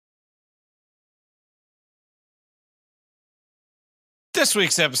This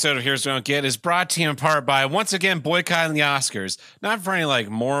week's episode of Here's What I Don't Get is brought to you in part by, once again, boycotting the Oscars. Not for any, like,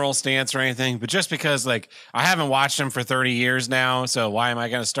 moral stance or anything, but just because, like, I haven't watched them for 30 years now, so why am I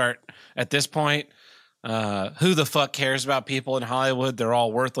going to start at this point? Who the fuck cares about people in Hollywood? They're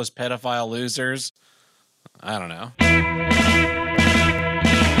all worthless pedophile losers. I don't know.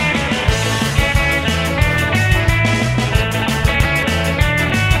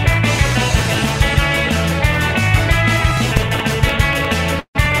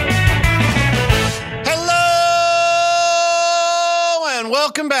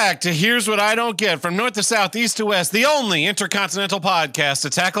 Welcome back to Here's What I Don't Get, from north to south, east to west, the only intercontinental podcast to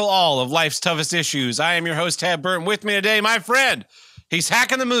tackle all of life's toughest issues. I am your host, Tab Burton. With me today, my friend. He's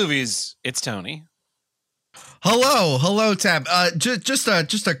hacking the movies. It's Tony. Hello, Tab. Just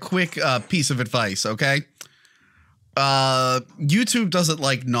a quick piece of advice, okay? YouTube doesn't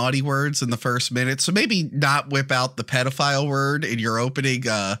like naughty words in the first minute, so maybe not whip out the pedophile word in your opening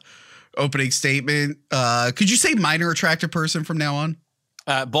statement. Could you say minor attractive person from now on?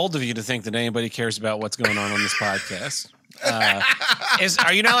 Bold of you to think that anybody cares about what's going on this podcast.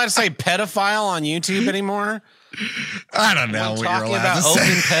 Are you not allowed to say pedophile on YouTube anymore? I don't know what you're allowed to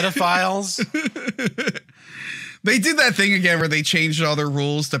say. Talking about open pedophiles. They did that thing again where they changed all their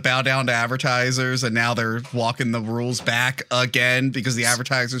rules to bow down to advertisers, and now they're walking the rules back again because the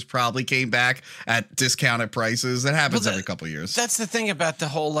advertisers probably came back at discounted prices. That happens every couple of years. That's the thing about the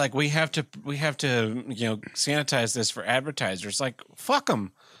whole, like, we have to sanitize this for advertisers. Like, fuck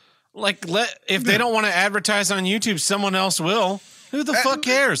them. Like, if they don't want to advertise on YouTube, someone else will. Who the fuck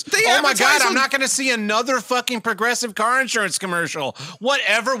cares? Oh my God, I'm not going to see another fucking Progressive car insurance commercial.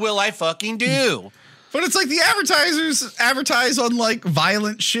 Whatever will I fucking do? But it's like the advertisers advertise on, like,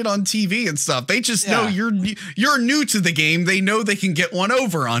 violent shit on TV and stuff. They just know you're new to the game. They know they can get one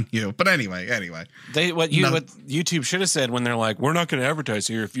over on you. But anyway. What YouTube should have said when they're like, we're not going to advertise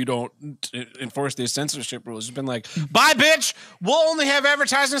here if you don't enforce these censorship rules. It's been like, bye, bitch. We'll only have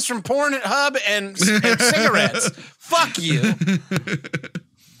advertisements from Pornhub and cigarettes. Fuck you.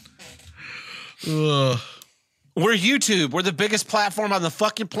 Ugh. We're YouTube. We're the biggest platform on the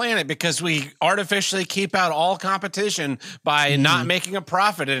fucking planet because we artificially keep out all competition by not making a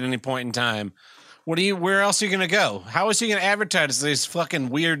profit at any point in time. Where else are you going to go? How is he going to advertise to these fucking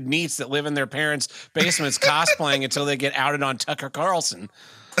weird neats that live in their parents' basements cosplaying until they get outed on Tucker Carlson?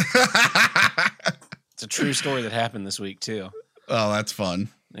 It's a true story that happened this week too. Oh, that's fun.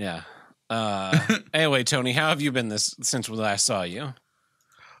 Yeah. Anyway, Tony, how have you been since we last saw you?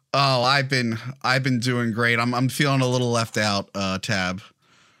 Oh, I've been doing great. I'm feeling a little left out, Tab,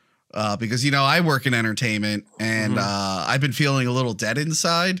 because I work in entertainment, and I've been feeling a little dead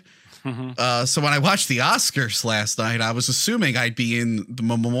inside. So when I watched the Oscars last night, I was assuming I'd be in the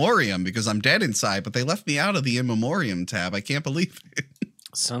memoriam because I'm dead inside, but they left me out of the in memoriam, Tab. I can't believe it.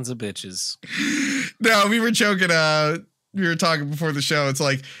 Sons of bitches. No, we were joking. We were talking before the show. It's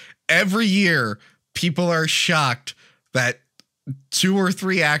like every year people are shocked that 2 or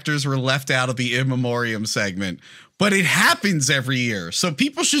 3 actors were left out of the in memoriam segment, but it happens every year. So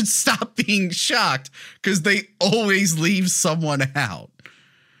people should stop being shocked because they always leave someone out.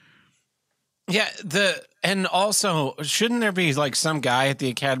 Yeah. And also, shouldn't there be like some guy at the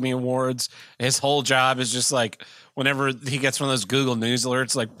Academy Awards? His whole job is just like, whenever he gets one of those Google News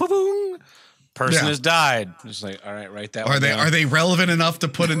alerts, like, boom, person has died. Just like, all right, write that one down. Are they relevant enough to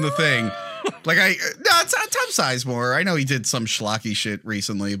put in the thing? Like it's Tom Sizemore. I know he did some schlocky shit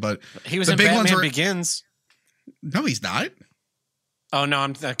recently, but he was in Batman Begins. No, he's not. Oh no,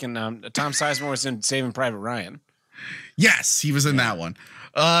 I'm thinking Tom Sizemore was in Saving Private Ryan. Yes, he was in that one.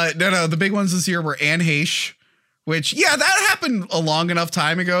 No, the big ones this year were Anne Heche, which that happened a long enough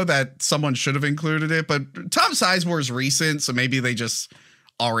time ago that someone should have included it. But Tom Sizemore is recent, so maybe they just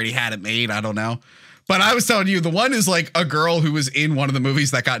already had it made. I don't know. But I was telling you, the one is like a girl who was in one of the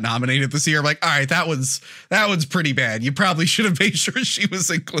movies that got nominated this year. I'm like, all right, that one's pretty bad. You probably should have made sure she was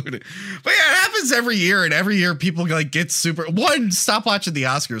included. But yeah, it happens every year, and every year people like get super. Stop watching the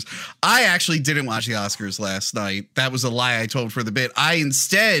Oscars. I actually didn't watch the Oscars last night. That was a lie I told for the bit. I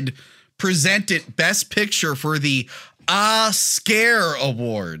instead presented Best Picture for the Scare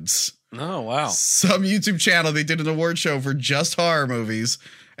Awards. Oh wow! Some YouTube channel, they did an award show for just horror movies.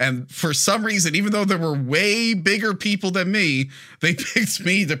 And for some reason, even though there were way bigger people than me, they picked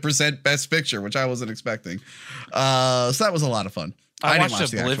me to present Best Picture, which I wasn't expecting. So that was a lot of fun. I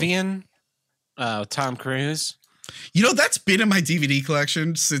watched Oblivion, Tom Cruise. That's been in my DVD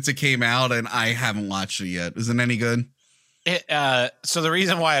collection since it came out, and I haven't watched it yet. Is it any good? So the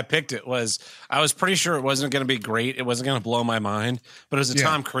reason why I picked it was I was pretty sure it wasn't going to be great. It wasn't going to blow my mind, but it was a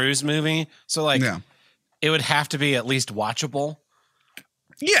Tom Cruise movie. So it would have to be at least watchable.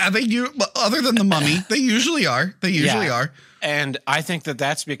 Yeah, they do. Other than the Mummy, they usually are. They usually are. And I think that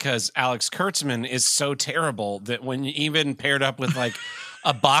that's because Alex Kurtzman is so terrible that when you even paired up with like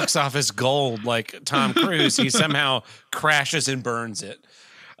a box office gold like Tom Cruise, he somehow crashes and burns it.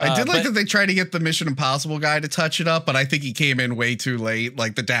 I did like that they tried to get the Mission Impossible guy to touch it up, but I think he came in way too late.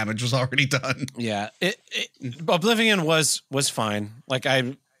 Like the damage was already done. Yeah, Oblivion was fine. Like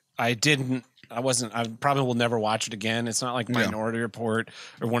I probably will never watch it again. It's not like Minority Report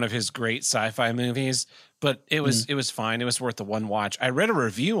or one of his great sci-fi movies, but it was fine. It was worth the one watch. I read a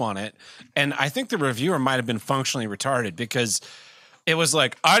review on it, and I think the reviewer might have been functionally retarded because it was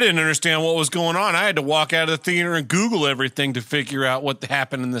like, I didn't understand what was going on. I had to walk out of the theater and Google everything to figure out what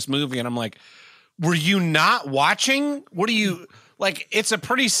happened in this movie. And I'm like, were you not watching? What do you like? It's a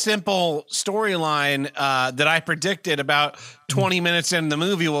pretty simple storyline that I predicted about 20 minutes into the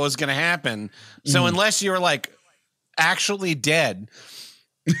movie what was going to happen. So unless you're like actually dead,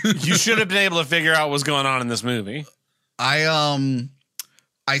 you should have been able to figure out what was going on in this movie.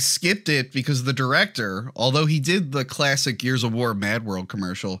 I skipped it because the director, although he did the classic Gears of War Mad World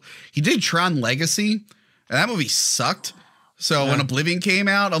commercial, he did Tron Legacy, and that movie sucked. So when Oblivion came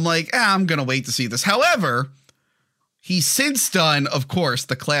out, I'm like, I'm going to wait to see this. However, he's since done, of course,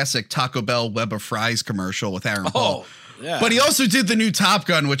 the classic Taco Bell Web of Fries commercial with Aaron Paul. Yeah. But he also did the new Top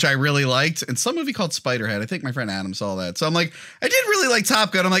Gun, which I really liked, and some movie called Spiderhead. I think my friend Adam saw that. So I'm like, I did really like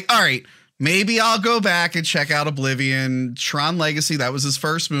Top Gun. I'm like, all right, maybe I'll go back and check out Oblivion. Tron Legacy, that was his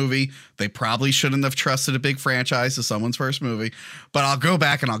first movie. They probably shouldn't have trusted a big franchise as someone's first movie, but I'll go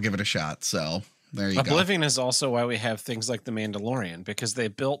back and I'll give it a shot. So there you go. Oblivion is also why we have things like The Mandalorian, because they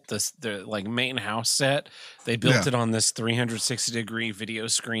built the like main house set. They built it on this 360-degree video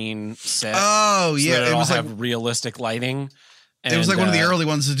screen set. Oh, so yeah. It was have realistic lighting. And, it was like one of the early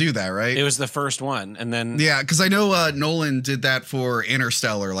ones to do that, right? It was the first one. And then because I know Nolan did that for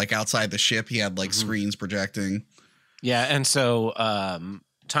Interstellar, like outside the ship, he had like screens projecting. Yeah, and so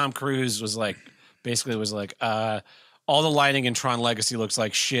Tom Cruise was like, basically was like, all the lighting in Tron Legacy looks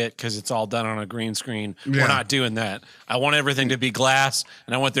like shit because it's all done on a green screen. Yeah. We're not doing that. I want everything to be glass,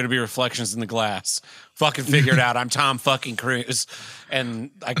 and I want there to be reflections in the glass. Fucking figure it out. I'm Tom fucking Cruise.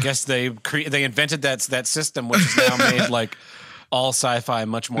 And I guess they invented that system, which is now made like all sci-fi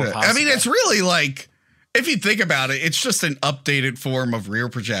much more possible. I mean, it's really like, if you think about it, it's just an updated form of rear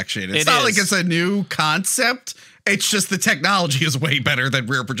projection. It's not like it's a new concept. It's just the technology is way better than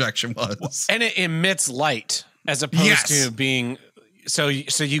rear projection was. And it emits light as opposed to being... So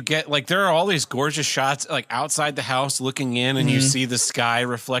you get like, there are all these gorgeous shots like outside the house looking in, and you see the sky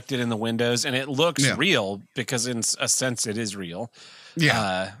reflected in the windows, and it looks real because in a sense it is real.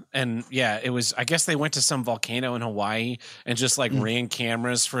 Yeah. It was, I guess they went to some volcano in Hawaii and just like ran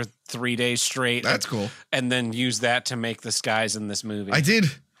cameras for 3 days straight. That's cool. And then used that to make the skies in this movie. I did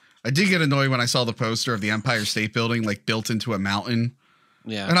get annoyed when I saw the poster of the Empire State Building like built into a mountain.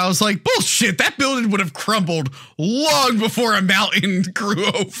 Yeah. And I was like, bullshit, that building would have crumbled long before a mountain grew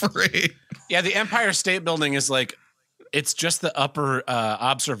over it. Yeah, the Empire State Building is like, it's just the upper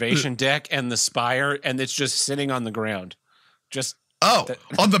observation deck and the spire, and it's just sitting on the ground. Just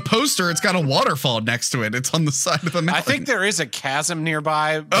on the poster, it's got a waterfall next to it. It's on the side of the mountain. I think there is a chasm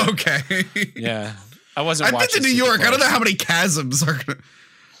nearby. Okay. Yeah. I've been to New York. I don't know how many chasms are going to...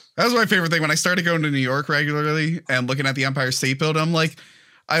 That was my favorite thing. When I started going to New York regularly and looking at the Empire State Building, I'm like...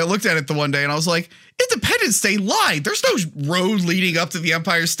 I looked at it the one day and I was like, Independence Day lied. There's no road leading up to the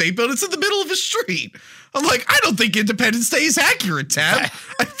Empire State Building. It's in the middle of a street. I'm like, I don't think Independence Day is accurate, Tab.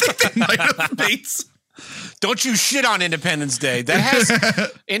 I think they might have made some... Don't you shit on Independence Day.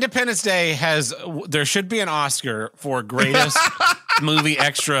 Independence Day there should be an Oscar for greatest movie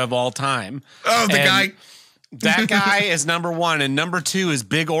extra of all time. Oh, guy. That guy is number one, and number two is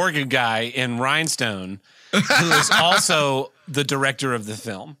Big Organ Guy in Rhinestone, who is also the director of the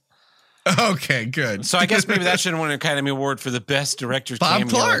film. Okay, good. So I guess maybe that should have won an Academy Award for the best director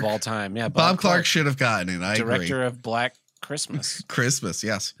cameo of all time. Yeah, Bob Clark should have gotten it. I agree. Director of Black Christmas. Christmas,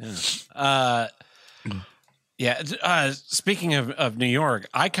 yes. Speaking of New York,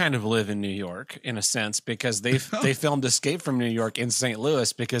 I kind of live in New York in a sense because they filmed Escape from New York in St.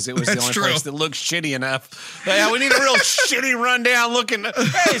 Louis because it was the only place that looked shitty enough. Yeah, we need a real shitty rundown looking.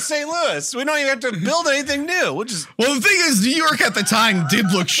 Hey, St. Louis, we don't even have to build anything new. Well, the thing is, New York at the time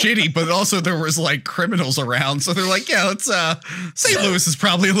did look shitty, but also there was like criminals around, so they're like, yeah, let's St. Louis is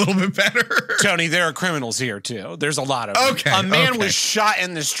probably a little bit better. Tony, there are criminals here too. There's a lot of them. Okay, a man was shot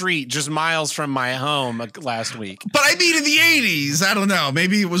in the street just miles from my home last week. But I mean, in the 80s, I don't know.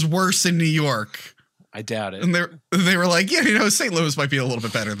 Maybe it was worse in New York. I doubt it. And they were like, yeah, St. Louis might be a little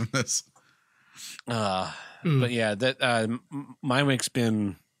bit better than this. But yeah, that my week's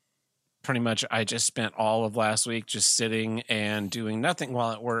been pretty much, I just spent all of last week just sitting and doing nothing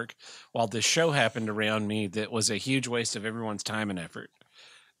while at work, while this show happened around me that was a huge waste of everyone's time and effort.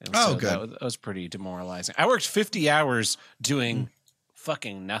 And so good. that was pretty demoralizing. I worked 50 hours doing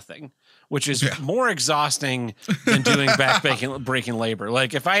fucking nothing, which is more exhausting than doing breaking labor.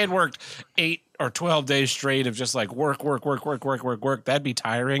 Like if I had worked 8 or 12 days straight of just like work, that'd be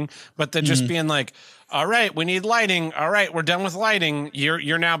tiring. But the just being like, all right, we need lighting. All right, we're done with lighting.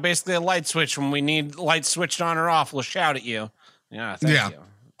 You're now basically a light switch. When we need lights switched on or off, we'll shout at you. Yeah, thank you.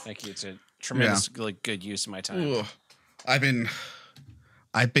 Thank you. It's a tremendously good use of my time. Ooh.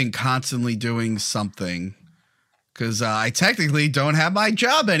 I've been constantly doing something because I technically don't have my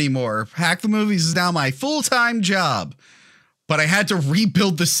job anymore. Hack the Movies is now my full-time job, but I had to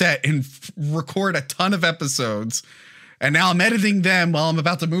rebuild the set and record a ton of episodes. And now I'm editing them while I'm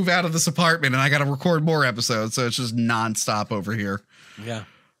about to move out of this apartment and I got to record more episodes. So it's just nonstop over here. Yeah.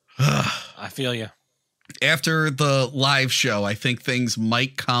 I feel you. After the live show, I think things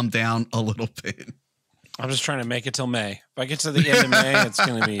might calm down a little bit. I'm just trying to make it till May. If I get to the end of May, it's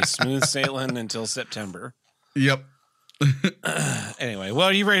going to be smooth sailing until September. Yep. Anyway, well,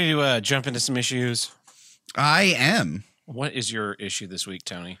 are you ready to jump into some issues? I am. What is your issue this week,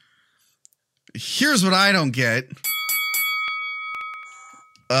 Tony? Here's what I don't get.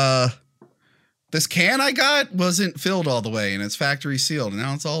 This can I got wasn't filled all the way and it's factory sealed and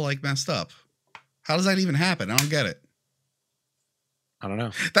now it's all like messed up. How does that even happen? I don't get it. I don't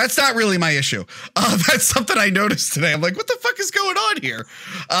know. That's not really my issue. That's something I noticed today. I'm like, what the fuck is going on here?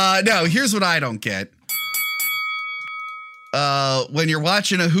 No, here's what I don't get. When you're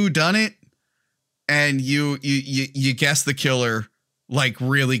watching a whodunit and you guess the killer like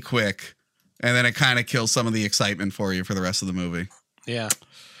really quick and then it kind of kills some of the excitement for you for the rest of the movie. Yeah.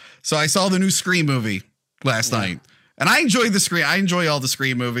 So I saw the new Scream movie last night and I enjoyed the Scream. I enjoy all the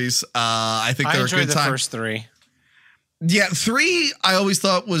Scream movies. I think they're a good time. I enjoyed the first 3. Yeah, 3 I always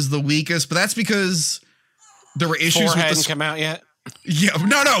thought was the weakest, but that's because there were issues 4 with hadn't come out yet. Yeah,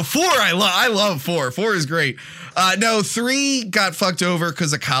 no, 4 I love 4. 4 is great. No, 3 got fucked over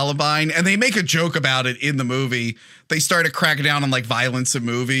because of Columbine, and they make a joke about it in the movie. They started cracking down on like violence in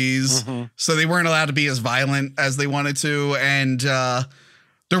movies, so they weren't allowed to be as violent as they wanted to, and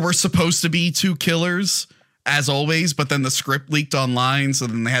there were supposed to be 2 killers as always, but then the script leaked online, so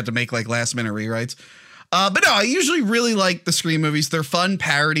then they had to make like last minute rewrites. But no, I usually really like the Scream movies. They're fun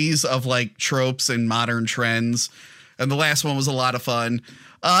parodies of like tropes and modern trends. And the last one was a lot of fun.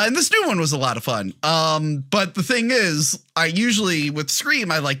 And this new one was a lot of fun. But the thing is, I usually with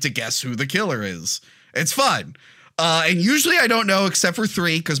Scream, I like to guess who the killer is. It's fun. And usually I don't know except for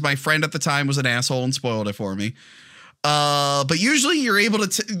 3 because my friend at the time was an asshole and spoiled it for me. But usually you're able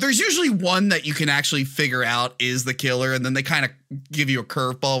to, there's usually one that you can actually figure out is the killer. And then they kind of give you a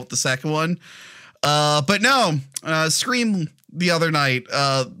curveball with the second one. But no, Scream the other night,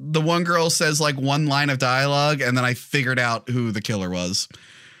 the one girl says like one line of dialogue and then I figured out who the killer was.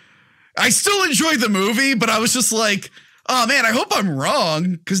 I still enjoyed the movie, but I was just like, oh man, I hope I'm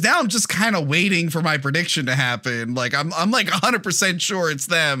wrong. Cause now I'm just kind of waiting for my prediction to happen. Like I'm like 100% sure it's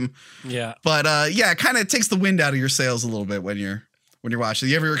them. Yeah. But, yeah, it kind of takes the wind out of your sails a little bit when you're watching.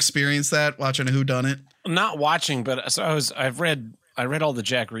 You ever experienced that watching a whodunit? Not watching, but so I read all the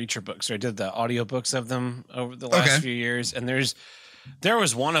Jack Reacher books. So I did the audiobooks of them over the last few years. And there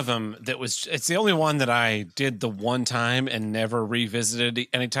was one of them that it's the only one that I did the one time and never revisited.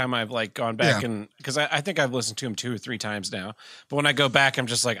 Anytime I've like gone back and because I think I've listened to him 2 or 3 times now. But when I go back, I'm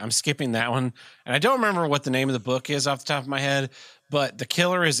just like, I'm skipping that one. And I don't remember what the name of the book is off the top of my head, but the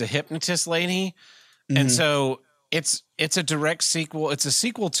killer is a hypnotist lady. And so it's a direct sequel. It's a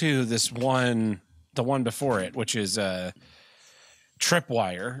sequel to this one, the one before it, which is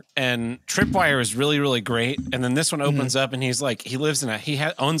Tripwire, and Tripwire is really, really great. And then this one opens up and he's like, he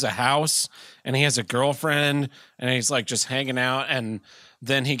owns a house and he has a girlfriend and he's like just hanging out. And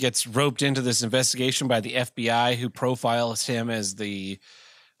then he gets roped into this investigation by the FBI who profiles him as the,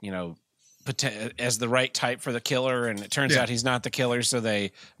 as the right type for the killer. And it turns out he's not the killer. So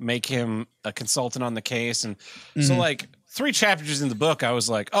they make him a consultant on the case. And so like 3 chapters in the book, I was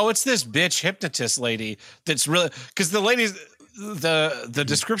like, oh, it's this bitch hypnotist lady. That's really, cause the ladies, the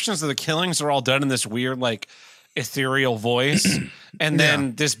descriptions of the killings are all done in this weird like ethereal voice, and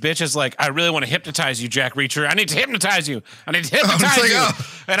then this bitch is like, I really want to hypnotize you, Jack Reacher. I need to hypnotize you. And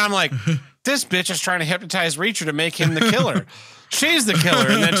I'm like, this bitch is trying to hypnotize Reacher to make him the killer. She's the killer,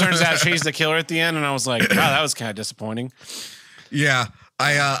 and then it turns out she's the killer at the end. And I was like, wow, that was kind of disappointing. Yeah,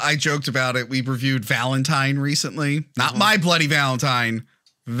 I joked about it. We reviewed Valentine recently, not My Bloody Valentine,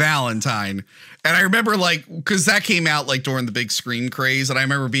 Valentine. And I remember like, because that came out like during the big screen craze, and I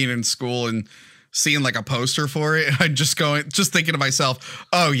remember being in school and seeing like a poster for it. I'm just thinking to myself,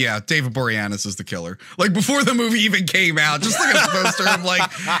 oh yeah, David Boreanaz is the killer. Like before the movie even came out, just looking at the poster, I'm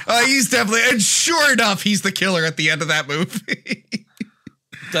like, he's definitely, and sure enough, he's the killer at the end of that movie.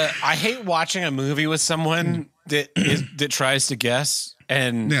 I hate watching a movie with someone that tries to guess.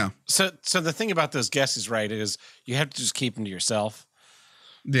 And so the thing about those guesses, right, is you have to just keep them to yourself.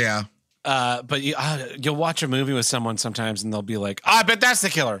 Yeah. But you'll watch a movie with someone sometimes and they'll be like, I bet that's the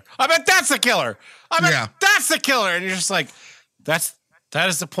killer. I bet that's the killer. I bet that's the killer. And you're just like, that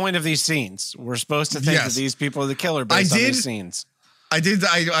is the point of these scenes. We're supposed to think that these people are the killer based on these scenes.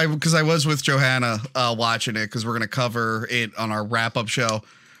 Because I was with Johanna watching it because we're going to cover it on our wrap up show.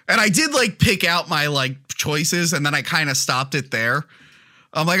 And I did like pick out my like choices and then I kind of stopped it there.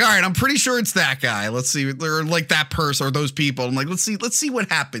 I'm like, all right, I'm pretty sure it's that guy. Let's see, or like that person or those people. I'm like, let's see what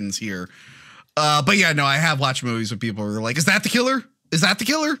happens here. But yeah, no, I have watched movies with people who are like, is that the killer? Is that the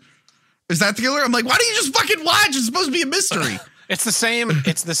killer? Is that the killer? I'm like, why don't you just fucking watch? It's supposed to be a mystery. It's the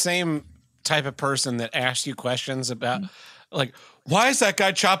same type of person that asks you questions about like, why is that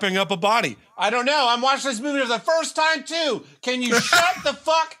guy chopping up a body? I don't know. I'm watching this movie for the first time too. Can you shut the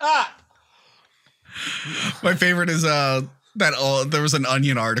fuck up? My favorite is there was an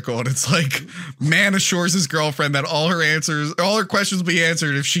Onion article and it's like, man assures his girlfriend that all her questions will be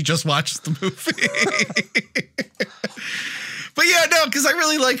answered if she just watches the movie. But yeah, no, because I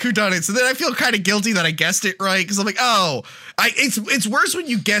really like whodunits. So then I feel kind of guilty that I guessed it right because I'm like, it's worse when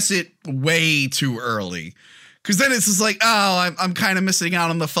you guess it way too early. Because then it's just like, I'm kind of missing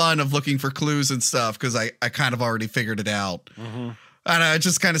out on the fun of looking for clues and stuff because I kind of already figured it out. Mm-hmm. I don't know, it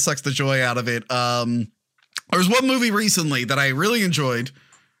just kind of sucks the joy out of it. There was one movie recently that I really enjoyed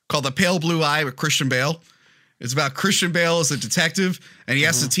called The Pale Blue Eye with Christian Bale. It's about Christian Bale as a detective, and he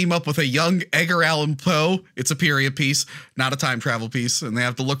has to team up with a young Edgar Allan Poe. It's a period piece, not a time travel piece, and they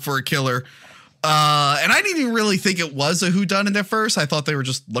have to look for a killer. And I didn't even really think it was a whodunit at first. I thought they were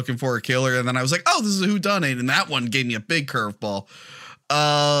just looking for a killer, and then I was like, oh, this is a whodunit, and that one gave me a big curveball.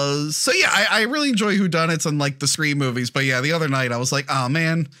 So yeah, I really enjoy whodunits and like the Scream movies, but yeah, the other night I was like, oh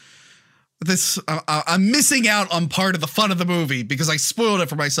man, I'm missing out on part of the fun of the movie because I spoiled it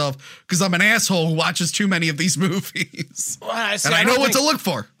for myself because I'm an asshole who watches too many of these moves. Well, and I know what to look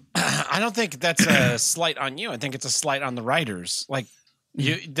for. I don't think that's a slight on you. I think it's a slight on the writers. Like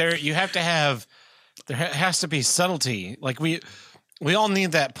there has to be subtlety. Like we all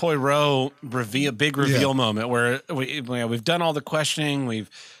need that Poirot big reveal moment where we've done all the questioning,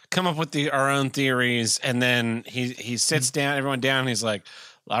 we've come up with our own theories, and then he sits down, everyone down, and he's like,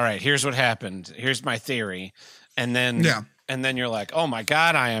 all right, here's what happened. Here's my theory. And then you're like, oh my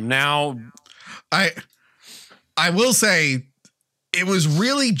God, I am now. I will say it was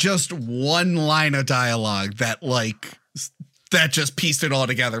really just one line of dialogue that just pieced it all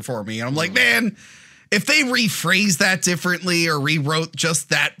together for me. And I'm like, man, if they rephrased that differently or rewrote just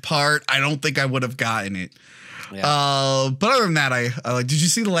that part, I don't think I would have gotten it. Yeah. But other than that, I like, did you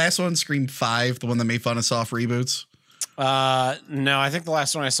see the last one, Scream 5, the one that made fun of soft reboots? No, I think the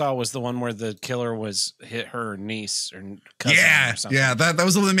last one I saw was the one where the killer hit her niece or cousin or something. Yeah, that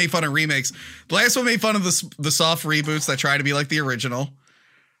was the one that made fun of remakes. The last one made fun of the soft reboots that try to be like the original.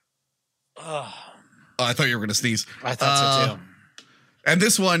 Oh, I thought you were going to sneeze. I thought so too. And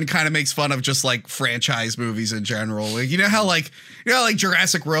this one kind of makes fun of just like franchise movies in general. Like, you know how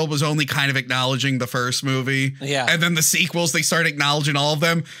Jurassic World was only kind of acknowledging the first movie. Yeah. And then the sequels, they start acknowledging all of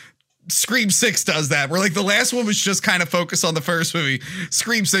them. Scream 6 does that, where like the last one was just kind of focused on the first movie.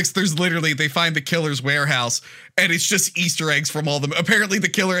 Scream 6, they find the killer's warehouse and it's just Easter eggs from all them. Apparently the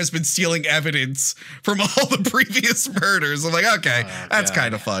killer has been stealing evidence from all the previous murders. I'm like, okay, that's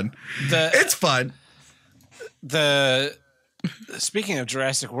kind of fun. It's fun. Speaking of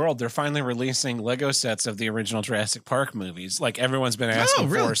Jurassic World, they're finally releasing Lego sets of the original Jurassic Park movies. Like everyone's been asking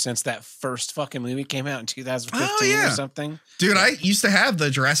for since that first fucking movie came out in 2015 or something. Dude, I used to have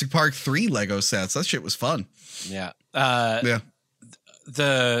the Jurassic Park 3 Lego sets. That shit was fun. Yeah. With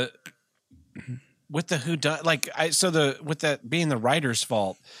the whodunit, with that being the writer's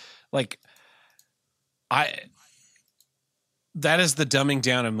fault, that is the dumbing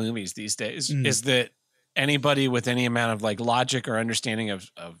down of movies these days. Is that anybody with any amount of like logic or understanding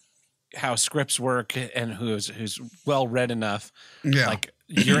of how scripts work and who's well read enough, like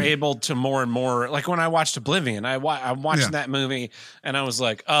you're able to more and more. Like when I watched Oblivion, I'm watching that movie and I was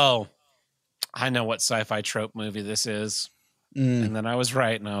like, oh, I know what sci-fi trope movie this is, and then I was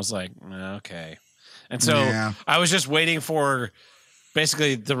right, and I was like, okay. And so I was just waiting for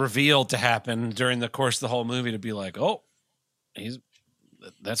basically the reveal to happen during the course of the whole movie to be like, oh,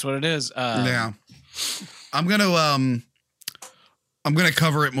 That's what it is. Yeah. I'm gonna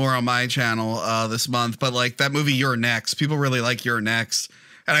cover it more on my channel this month, but like that movie You're Next, people really like You're Next.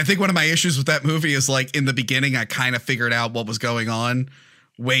 And I think one of my issues with that movie is like in the beginning, I kind of figured out what was going on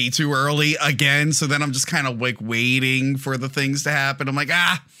way too early again. So then I'm just kind of like waiting for the things to happen. I'm like,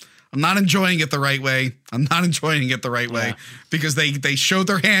 I'm not enjoying it the right way. Because they showed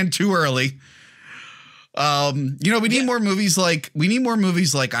their hand too early. We need more movies like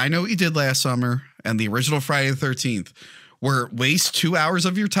I Know What You Did Last Summer and the original Friday the 13th, where waste 2 hours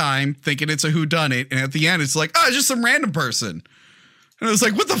of your time thinking it's a whodunit, and at the end it's like, it's just some random person. And I was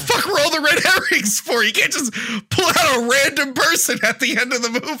like, what the fuck were all the red herrings for? You can't just pull out a random person at the end of the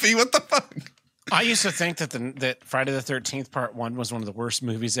movie. What the fuck? I used to think that Friday the 13th Part 1 was one of the worst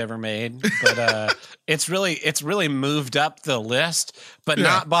movies ever made, but it's really moved up the list, but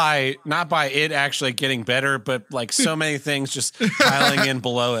not by it actually getting better, but like so many things just piling in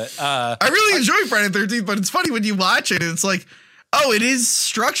below it. I really enjoy Friday the 13th, but it's funny when you watch it, it's like, it is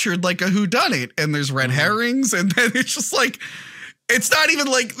structured like a whodunit, and there's red herrings, and then it's just like, it's not even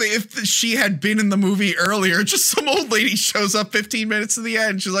like if she had been in the movie earlier, just some old lady shows up 15 minutes to the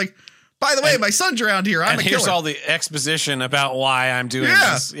end. She's like, by the way, my son's around here. I'm a killer. Here's all the exposition about why I'm doing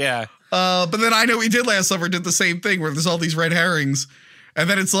this. Yeah. But then I Know What We Did Last Summer did the same thing where there's all these red herrings. And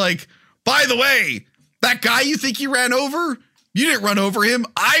then it's like, by the way, that guy you think you ran over, you didn't run over him.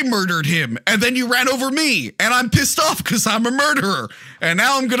 I murdered him. And then you ran over me. And I'm pissed off because I'm a murderer. And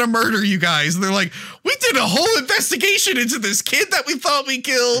now I'm going to murder you guys. And they're like, we did a whole investigation into this kid that we thought we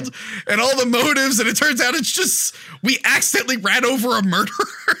killed and all the motives. And it turns out it's just we accidentally ran over a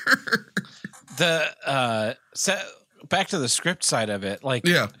murderer. Back to the script side of it.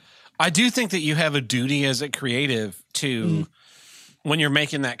 I do think that you have a duty as a creative to, when you're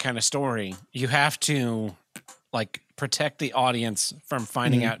making that kind of story, you have to protect the audience from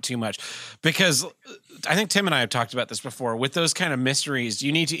finding out too much, because I think Tim and I have talked about this before. With those kind of mysteries,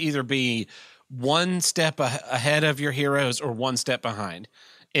 you need to either be one step ahead of your heroes or one step behind.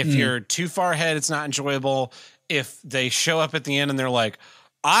 If you're too far ahead, it's not enjoyable. If they show up at the end and they're like,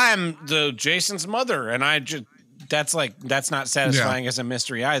 I'm the Jason's mother, and that's not satisfying as a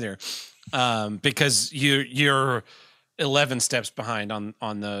mystery either. Because you're 11 steps behind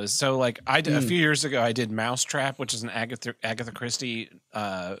on those. So a few years ago, I did Mousetrap, which is an Agatha Christie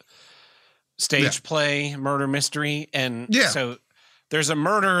stage play murder mystery. And so there's a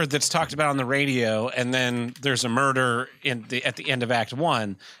murder that's talked about on the radio, and then there's a murder at the end of Act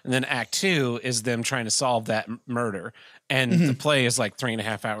 1, and then Act 2 is them trying to solve that murder. And the play is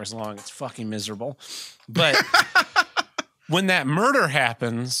 3.5 hours long. It's fucking miserable. But when that murder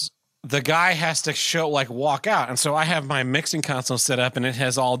happens, the guy has to walk out. And so I have my mixing console set up, and it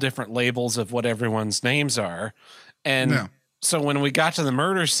has all different labels of what everyone's names are. And so when we got to the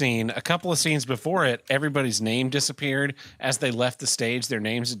murder scene, a couple of scenes before it, everybody's name disappeared as they left the stage. Their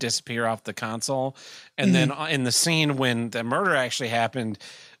names would disappear off the console. And then in the scene when the murder actually happened,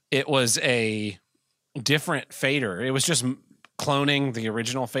 it was a different fader. It was just cloning the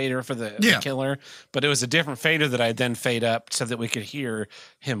original fader for the killer, but it was a different fader that I then fade up so that we could hear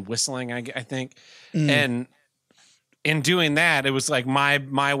him whistling, I think. And in doing that, it was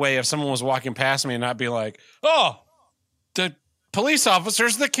my way of someone was walking past me and not be like, oh, the police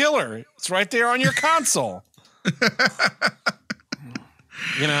officer's the killer. It's right there on your console.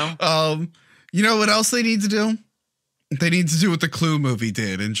 You know what else they need to do? They need to do what the Clue movie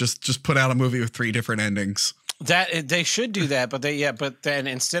did and just put out a movie with 3 different endings. That they should do that, but then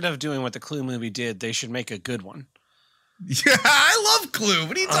instead of doing what the Clue movie did, they should make a good one. Yeah, I love Clue.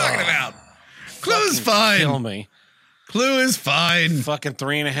 What are you talking about? Clue is fine. Kill me. Clue is fine. Fucking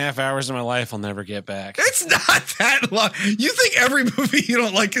 3.5 hours of my life I'll never get back. It's not that long. You think every movie you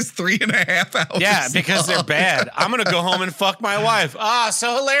don't like is 3.5 hours? Yeah, because they're bad. I'm going to go home and fuck my wife.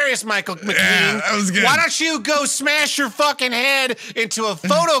 So hilarious, Michael McKean. Yeah, that was good. Why don't you go smash your fucking head into a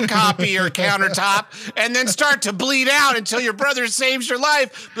photocopier countertop and then start to bleed out until your brother saves your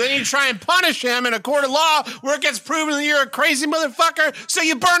life? But then you try and punish him in a court of law where it gets proven that you're a crazy motherfucker, so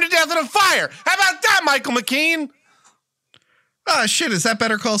you burn to death in a fire. How about that, Michael McKean? Oh, shit. Is that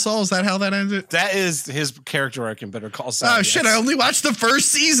Better Call Saul? Is that how that ended? That is his character arc in Better Call Saul. Oh, shit. I only watched the first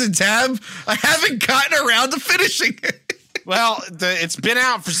season, Tab. I haven't gotten around to finishing it. Well, it's been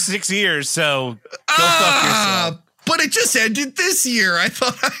out for 6 years, so go fuck yourself. But it just ended this year. I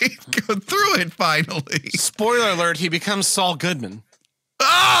thought I'd go through it finally. Spoiler alert, he becomes Saul Goodman.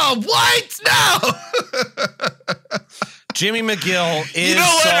 Oh, what? No! Jimmy McGill is You know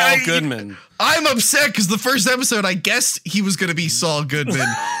what? Saul Goodman. I'm upset because the first episode, I guessed he was going to be Saul Goodman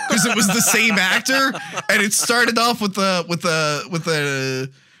because it was the same actor, and it started off with the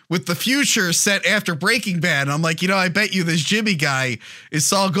future set after Breaking Bad. And I'm like, I bet you this Jimmy guy is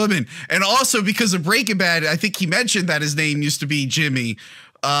Saul Goodman. And also because of Breaking Bad, I think he mentioned that his name used to be Jimmy.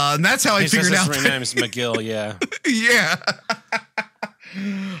 And that's how I figured out. His name is McGill, yeah. Yeah.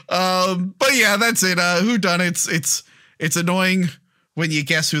 But yeah, that's it. Whodunits. It's annoying when you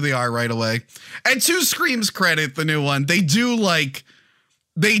guess who they are right away. And to Scream's credit, the new one, they do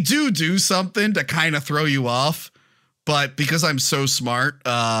something to kind of throw you off. But because I'm so smart,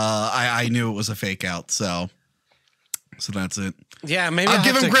 I knew it was a fake out. So that's it. Yeah, maybe I'll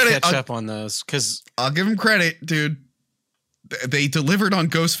give him credit. Catch up on those because I'll give him credit, dude. They delivered on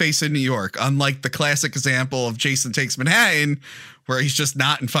Ghostface in New York, unlike the classic example of Jason Takes Manhattan, where he's just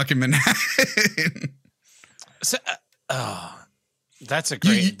not in fucking Manhattan. So, that's a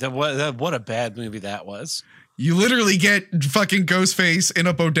great. What a bad movie that was. You literally get fucking Ghostface in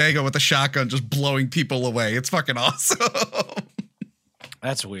a bodega with a shotgun just blowing people away. It's fucking awesome.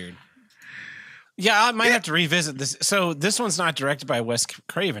 That's weird. Yeah, I might have to revisit this. So this one's not directed by Wes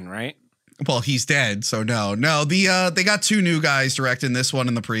Craven, right? Well, he's dead, so no. They got two new guys directing this one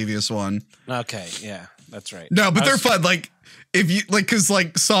and the previous one. Okay, yeah, that's right. No, but they're fun. Like, if you because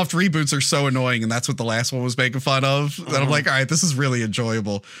soft reboots are so annoying, and that's what the last one was making fun of. That I'm like, all right, this is really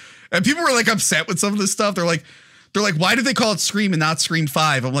enjoyable. And people were upset with some of this stuff. They're like, why did they call it Scream and not Scream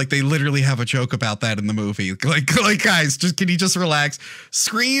 5? I'm like, they literally have a joke about that in the movie. Like guys, can you just relax?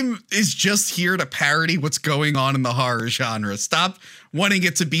 Scream is just here to parody what's going on in the horror genre. Stop wanting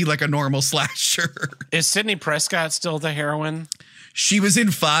it to be like a normal slasher. Is Sidney Prescott still the heroine? She was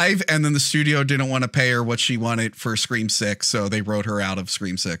in 5, and then the studio didn't want to pay her what she wanted for Scream 6, so they wrote her out of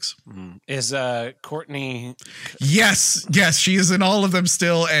Scream 6. Is Courtney? Yes, she is in all of them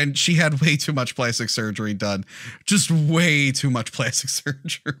still, and she had way too much plastic surgery done. Just way too much plastic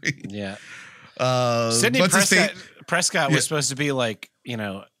surgery. Yeah. Sidney Prescott was supposed to be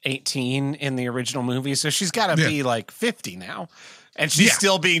 18 in the original movie, so she's got to be 50 now. And she's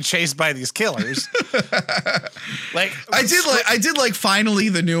still being chased by these killers. I did like finally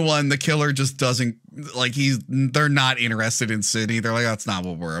the new one. The killer just doesn't they're not interested in Sydney. They're like, that's not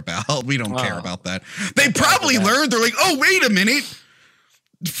what we're about. We don't care about that. They probably learned. They're like, oh, wait a minute.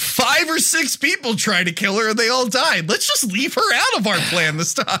 5 or 6 people tried to kill her and they all died. Let's just leave her out of our plan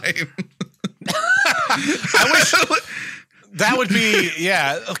this time. I wish. That would be,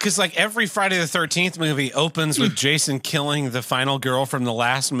 because every Friday the 13th movie opens with Jason killing the final girl from the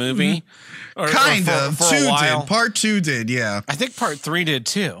last movie. For a while. Part 2 did, yeah. I think part 3 did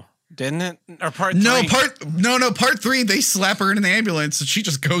too, didn't it? Or part 3? Part 3, they slap her in the ambulance and she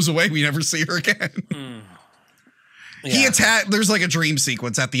just goes away. We never see her again. Yeah. There's a dream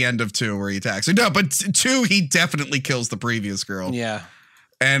sequence at the end of 2 where he attacks her. No, but 2, he definitely kills the previous girl. Yeah.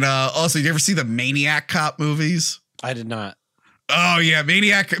 And also, did you ever see the Maniac Cop movies? I did not. Oh yeah,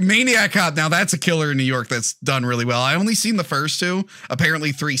 Maniac Cop. Now that's a killer in New York that's done really well. I only seen the first 2.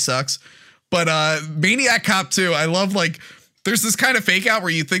 Apparently 3 sucks. But Maniac Cop 2, I love there's this kind of fake out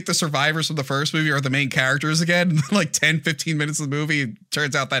where you think the survivors from the first movie are the main characters again. 10, 15 minutes of the movie, it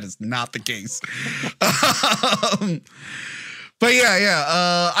turns out that is not the case. But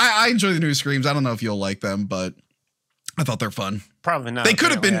I enjoy the new Screams. I don't know if you'll like them, but I thought they're fun. Probably not. They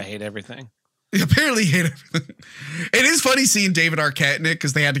could have been. I hate everything. Apparently hate everything. It is funny seeing David Arquette in it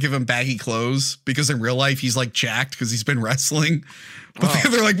because they had to give him baggy clothes because in real life he's jacked because he's been wrestling. But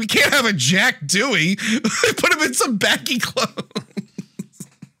they're like, we can't have a Jack Dewey. Put him in some baggy clothes.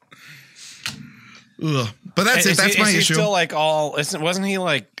 Ugh. But that's it. That's my issue. Is he still wasn't he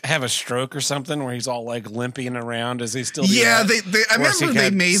have a stroke or something where he's all limping around? Is he still? Yeah, I remember they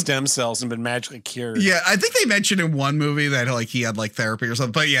made stem cells and been magically cured. Yeah, I think they mentioned in one movie that he had therapy or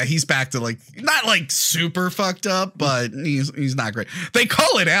something. But yeah, he's back to not super fucked up, but he's not great. They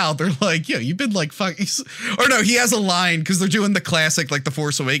call it out. They're like, yeah, you've been fuck. Or no, he has a line because they're doing the classic The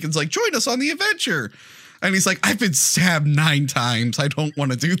Force Awakens, join us on the adventure, and he's like, I've been stabbed 9 times. I don't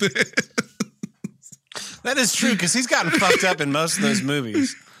want to do this. That is true because he's gotten fucked up in most of those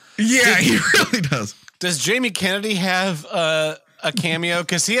movies. Yeah, he really does. Does Jamie Kennedy have a cameo?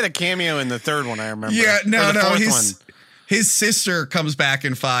 Because he had a cameo in the 3rd one, I remember. Yeah, no. His sister comes back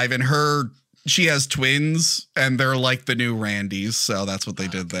in 5, and she has twins, and they're the new Randys. So that's what they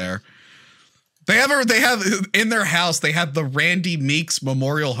did there. They have in their house, they have the Randy Meeks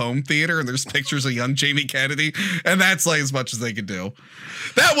Memorial Home Theater, and there's pictures of young Jamie Kennedy, and that's as much as they could do.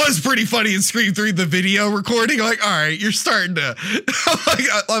 That was pretty funny in Scream 3, the video recording. All right, you're starting to.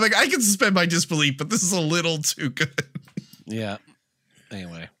 I'm like, I can suspend my disbelief, but this is a little too good. Yeah.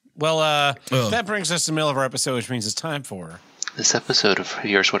 Anyway. Well, that brings us to the middle of our episode, which means it's time for... This episode of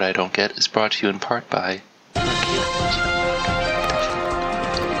Here's What I Don't Get is brought to you in part by...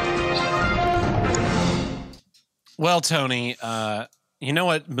 Well, Tony, you know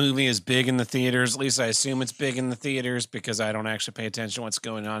what movie is big in the theaters? At least I assume it's big in the theaters because I don't actually pay attention to what's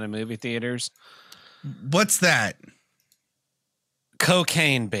going on in movie theaters. What's that?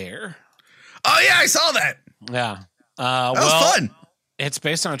 Cocaine Bear. Oh, yeah, I saw that. Yeah. That was fun. It's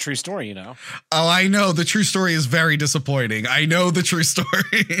based on a true story, you know. Oh, I know. The true story is very disappointing. I know the true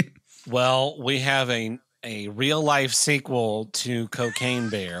story. Well, we have a real-life sequel to Cocaine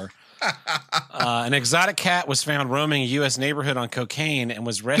Bear. An exotic cat was found roaming a U.S. neighborhood on cocaine and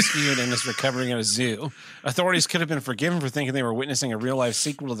was rescued and is recovering at a zoo. Authorities could have been forgiven for thinking they were witnessing a real-life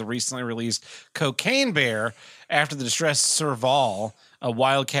sequel to the recently released Cocaine Bear after the distressed Serval, a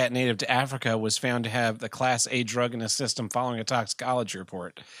wild cat native to Africa, was found to have the Class A drug in his system following a toxicology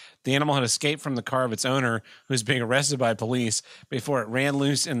report. The animal had escaped from the car of its owner, who was being arrested by police, before it ran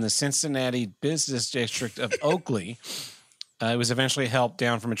loose in the Cincinnati business district of Oakley. It was eventually helped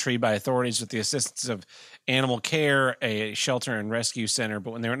down from a tree by authorities with the assistance of Animal Care, a shelter and rescue center. But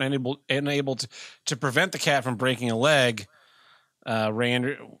when they were unable to prevent the cat from breaking a leg, they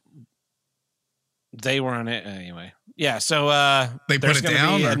were on it anyway. Yeah, so they put it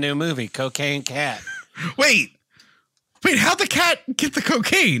down. Be a new movie, Cocaine Cat. Wait, how'd the cat get the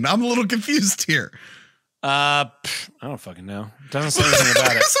cocaine? I'm a little confused here. I don't fucking know. Doesn't say anything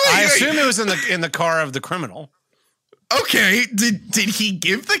about it. I assume it was in the car of the criminal. Okay, did he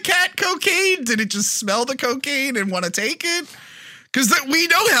give the cat cocaine? Did it just smell the cocaine and want to take it? Because we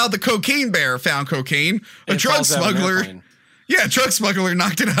know how the Cocaine Bear found cocaine. A drug smuggler. Yeah, a drug smuggler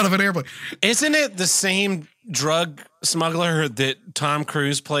knocked it out of an airplane. Isn't it the same drug smuggler that Tom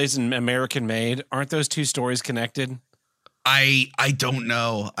Cruise plays in American Made? Aren't those two stories connected? I don't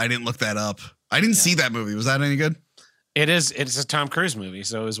know. I didn't look that up. I didn't see that movie. Was that any good? It is. It's a Tom Cruise movie,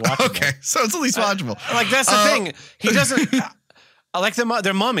 so it was watchable. Okay, so it's at least watchable. Like that's the thing. He doesn't. Like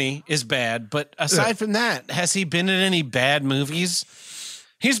their Mummy is bad, but aside from that, has he been in any bad movies?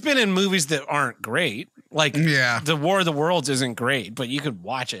 He's been in movies that aren't great. Like the War of the Worlds isn't great, but you could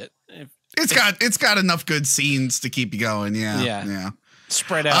watch it. It's got enough good scenes to keep you going. Yeah.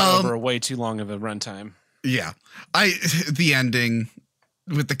 Spread out over way too long of a runtime. Yeah, the ending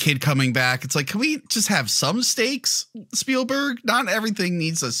with the kid coming back. It's like, can we just have some stakes, Spielberg? Not everything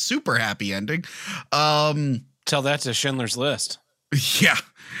needs a super happy ending. Tell that to Schindler's List. Yeah,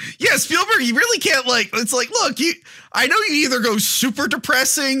 Spielberg, you really can't it's like, look, I know you either go super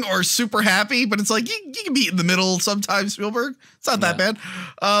depressing or super happy, but it's like, you can be in the middle sometimes, Spielberg. It's not that bad.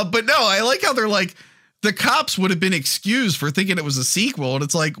 But no, I like how they're like, the cops would have been excused for thinking it was a sequel. And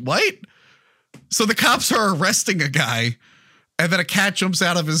it's like, what? So the cops are arresting a guy, and then a cat jumps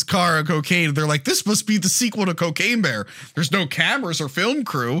out of his car on cocaine. And they're like, this must be the sequel to Cocaine Bear. There's no cameras or film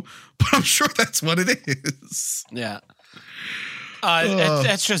crew, but I'm sure that's what it is. Yeah.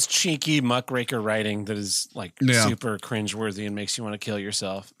 That's just cheeky muckraker writing that is super cringeworthy and makes you want to kill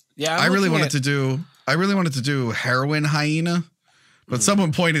yourself. Yeah. I really wanted to do heroin hyena, but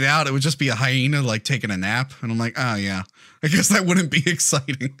someone pointed out it would just be a hyena like taking a nap. And I'm like, oh yeah, I guess that wouldn't be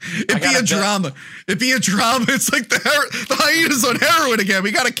exciting. It'd be a drama. It's like the hyena's on heroin again.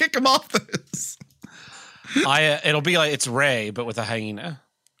 We got to kick him off this. It'll be like it's Ray, but with a hyena.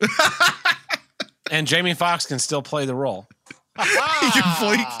 And Jamie Foxx can still play the role. He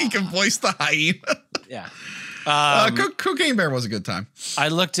can voice the hyena. Yeah. Cocaine Bear was a good time. I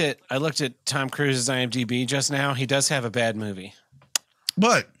looked at Tom Cruise's IMDb just now. He does have a bad movie.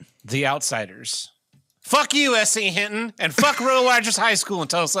 What? The Outsiders. Fuck you, S.C. Hinton, and fuck Royal Rogers High School in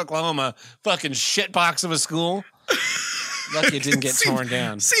Tulsa, Oklahoma. Fucking shitbox of a school. Lucky it didn't get torn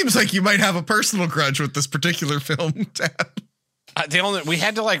down. Seems like you might have a personal grudge with this particular film, Dad. We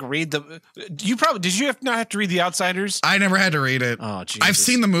had to read the. Did you not have to read The Outsiders? I never had to read it. Oh, Jesus. I've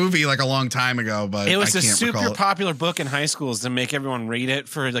seen the movie a long time ago, but it was a super popular book in high schools to make everyone read it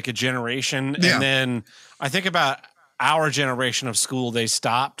for a generation, and then I think about our generation of school they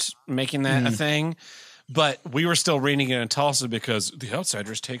stopped making that a thing, but we were still reading it in Tulsa because The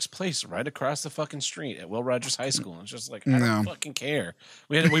Outsiders takes place right across the fucking street at Will Rogers High School. And it's just like I don't fucking care.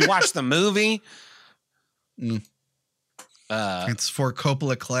 We watched the movie. It's for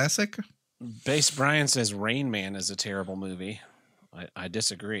Coppola Classic. Base Brian says Rain Man is a terrible movie. I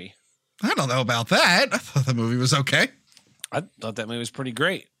disagree. I don't know about that. I thought the movie was okay. I thought that movie was pretty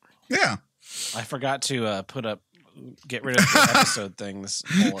great. Yeah. I forgot to get rid of the episode thing.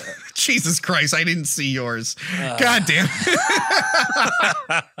 Jesus Christ, I didn't see yours. God damn it.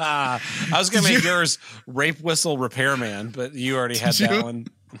 I was going to make yours rape whistle repairman, but you already had that one.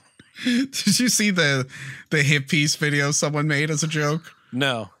 Did you see the hip piece video someone made as a joke?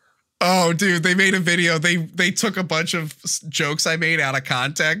 No. Oh, dude, they made a video. They took a bunch of jokes I made out of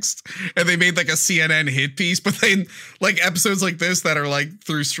context, and they made like a CNN hit piece. But then, like episodes like this that are like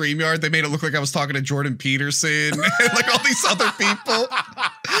through StreamYard, they made it look like I was talking to Jordan Peterson and like all these other people.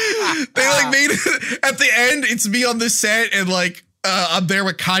 They like made it at the end. It's me on the set, and like I'm there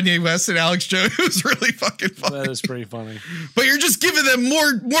with Kanye West and Alex Jones. It was really fucking funny. That is pretty funny. But you're just giving them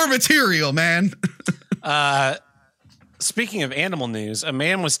more material, man. Speaking of animal news, a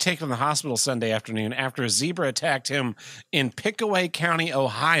man was taken to the hospital Sunday afternoon after a zebra attacked him in Pickaway County,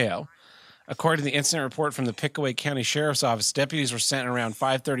 Ohio. According to the incident report from the Pickaway County Sheriff's Office, deputies were sent around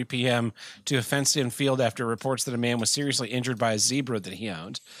 5:30 p.m. to a fenced-in field after reports that a man was seriously injured by a zebra that he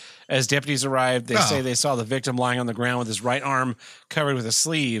owned. As deputies arrived, they say they saw the victim lying on the ground with his right arm covered with a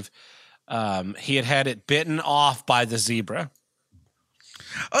sleeve. He had it bitten off by the zebra.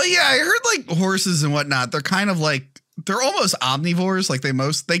 Oh, yeah, I heard like horses and whatnot. They're kind of like, they're almost omnivores. Like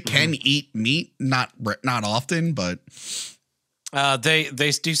they can eat meat, not often, but they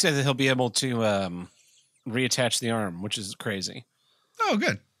do say that he'll be able to reattach the arm, which is crazy. Oh,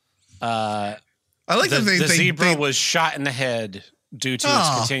 good. I like that the zebra was shot in the head due to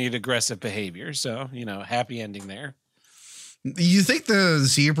its continued aggressive behavior. So, happy ending there. You think the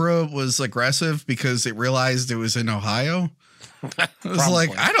zebra was aggressive because it realized it was in Ohio? It was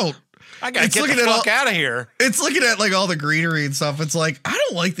like, I gotta get the fuck out of here. It's looking at like all the greenery and stuff. It's like, I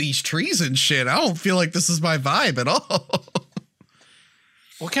don't like these trees and shit. I don't feel like this is my vibe at all.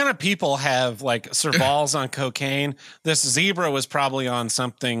 What kind of people have like Servals on cocaine? This zebra was probably on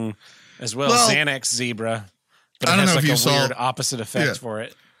something as well. Xanax zebra. But it has like a weird opposite effect for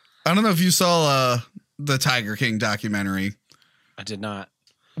it. I don't know if you saw the Tiger King documentary. I did not.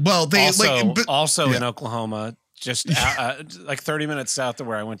 Well, they also in Oklahoma. Just like 30 minutes south of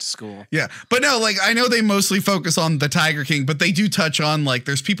where I went to school. Yeah. But no, like I know they mostly focus on the Tiger King, but they do touch on like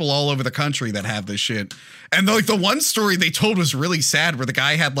there's people all over the country that have this shit. And like the one story they told was really sad where the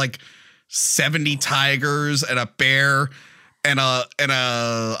guy had like 70 tigers and a bear and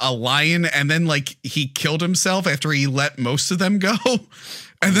a lion. And then like he killed himself after he let most of them go.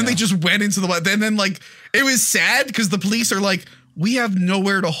 And then they just went into the then like it was sad because the police are like, we have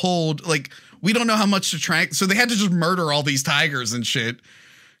nowhere to hold like we don't know how much to trank. So they had to just murder all these tigers and shit.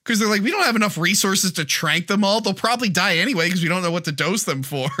 Because they're like, we don't have enough resources to trank them all. They'll probably die anyway because we don't know what to dose them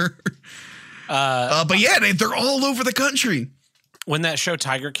for. But yeah, they're all over the country. When that show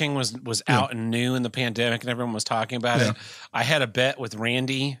Tiger King was out and new in the pandemic and everyone was talking about it, I had a bet with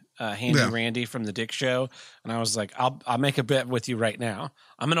Randy, Randy from the Dick Show. And I was like, I'll make a bet with you right now.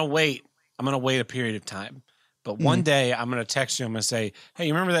 I'm going to wait a period of time. But one day I'm going to text you. I'm going to say, hey,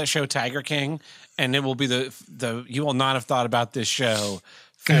 you remember that show Tiger King? And it will be you will not have thought about this show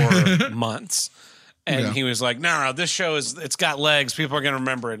for months. And he was like, no, this show it's got legs. People are going to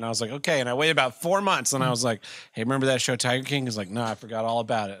remember it. And I was like, okay. And I waited about 4 months and I was like, hey, remember that show Tiger King? He's like, no, I forgot all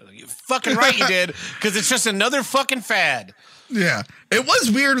about it. Like, you fucking right you did. Because it's just another fucking fad. Yeah. It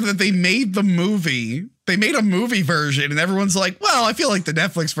was weird that they made the movie. They made a movie version and everyone's like, well, I feel like the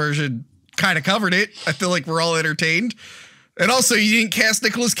Netflix version kind of covered it. I feel like we're all entertained. And also you didn't cast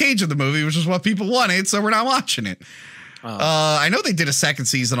Nicolas Cage in the movie, which is what people wanted. So we're not watching it. I know they did a second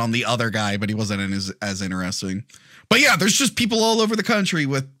season on the other guy, but he wasn't as interesting. But yeah, there's just people all over the country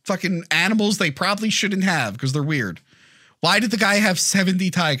with fucking animals they probably shouldn't have because they're weird. Why did the guy have 70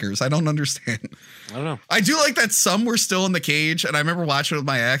 tigers? I don't understand. I don't know. I do like that some were still in the cage. And I remember watching it with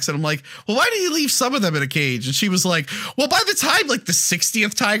my ex and I'm like, well, why did you leave some of them in a cage? And she was like, well, by the time like the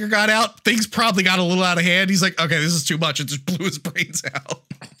 60th tiger got out, things probably got a little out of hand. He's like, okay, this is too much. It just blew his brains out.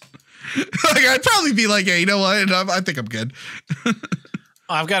 Like I'd probably be like, yeah, you know what? I think I'm good.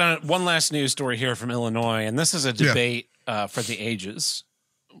 I've got one last news story here from Illinois. And this is a debate for the ages.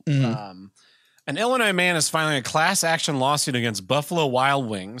 An Illinois man is filing a class action lawsuit against Buffalo Wild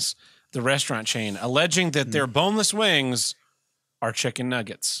Wings, the restaurant chain, alleging that their boneless wings are chicken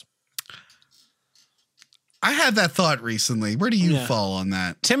nuggets. I had that thought recently. Where do you fall on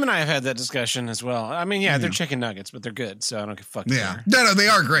that? Tim and I have had that discussion as well. I mean, they're chicken nuggets, but they're good, so I don't give a fuck. Yeah. No, they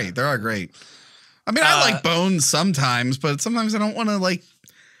are great. They are great. I mean, I like bones sometimes, but sometimes I don't want to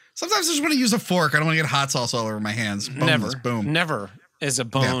sometimes I just want to use a fork. I don't want to get hot sauce all over my hands. Boneless, Never is a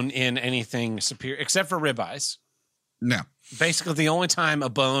bone in anything superior, except for ribeyes. No. Basically, the only time a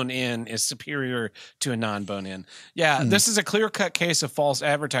bone in is superior to a non-bone in. Yeah, this is a clear-cut case of false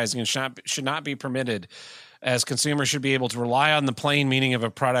advertising and should not be permitted, as consumers should be able to rely on the plain meaning of a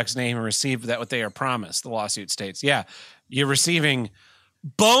product's name and receive that what they are promised, the lawsuit states. Yeah, you're receiving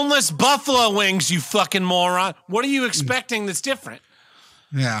boneless buffalo wings, you fucking moron. What are you expecting that's different?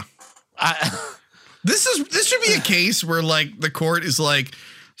 Yeah. This should be a case where like the court is like,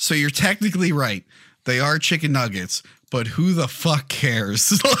 so you're technically right. They are chicken nuggets, but who the fuck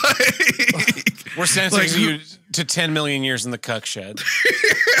cares? We're sentencing you to 10 million years in the cuck shed.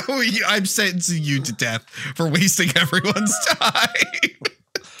 I'm sentencing you to death for wasting everyone's time.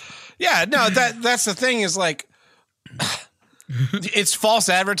 Yeah, no, that's the thing is like, it's false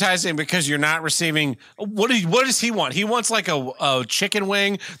advertising because you're not receiving. What does he want? He wants like a chicken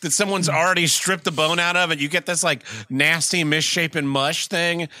wing that someone's already stripped the bone out of, and you get this like nasty misshapen mush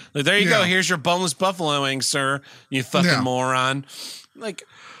thing. Like, there you go. Here's your boneless buffalo wing, sir. You fucking moron. Like,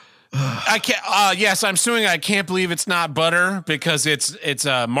 I can't. Yes, I'm suing. I can't believe it's not butter because it's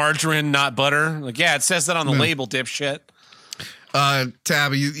margarine, not butter. Like, yeah, it says that on the label, dipshit.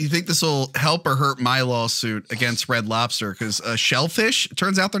 Tabby, you think this will help or hurt my lawsuit against Red Lobster? Because shellfish, it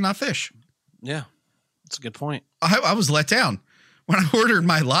turns out they're not fish. Yeah, that's a good point. I was let down. When I ordered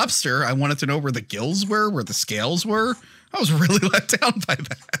my lobster, I wanted to know where the gills were, where the scales were. I was really let down by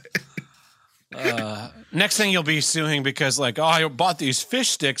that. Next thing you'll be suing because like, oh, I bought these fish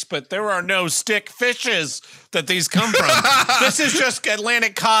sticks, but there are no stick fishes that these come from. This is just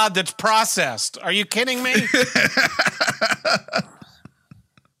Atlantic cod that's processed. Are you kidding me?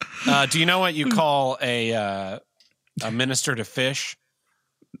 Do you know what you call a minister to fish?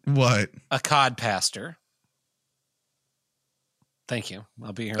 What? A cod pastor. Thank you.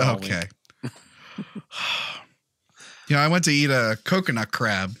 I'll be here all okay. I went to eat a coconut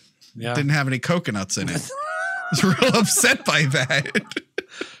crab. Yeah. Didn't have any coconuts in it. I was real upset by that.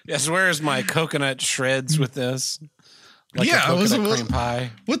 Yes, where's my coconut shreds with this? Like a coconut cream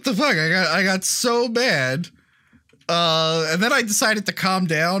pie. What the fuck? I got so bad. And then I decided to calm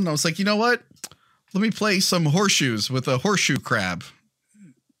down. I was like, you know what? Let me play some horseshoes with a horseshoe crab.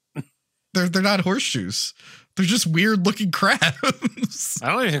 They're not horseshoes. They're just weird looking crabs.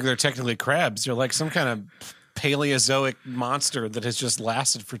 I don't even think they're technically crabs. They're like some kind of Paleozoic monster that has just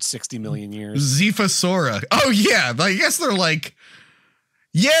lasted for 60 million years. Zephysaura. Oh yeah, I guess they're like,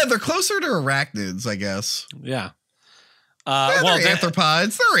 they're closer to arachnids, I guess. Yeah. They're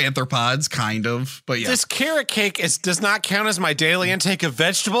arthropods. They're arthropods, kind of. But yeah, this carrot cake does not count as my daily intake of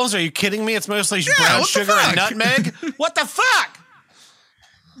vegetables. Are you kidding me? It's mostly brown sugar and nutmeg. What the fuck?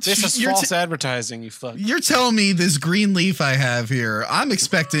 This is false advertising. You fuck. You're telling me this green leaf I have here? I'm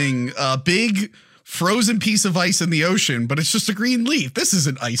expecting a big frozen piece of ice in the ocean, but it's just a green leaf. This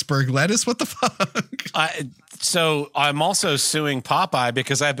isn't iceberg lettuce. What the fuck? So I'm also suing Popeye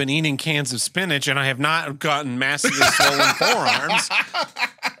because I've been eating cans of spinach and I have not gotten massively swollen forearms.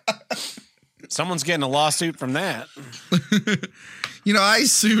 Someone's getting a lawsuit from that. I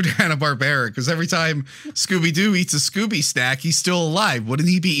sued Hanna-Barbera because every time Scooby-Doo eats a Scooby snack, he's still alive. Wouldn't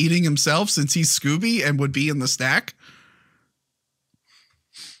he be eating himself since he's Scooby and would be in the snack?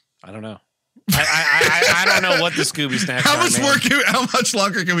 I don't know. I don't know what the Scooby snacks are. How much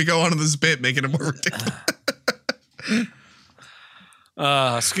longer can we go on in this bit, making it more ridiculous?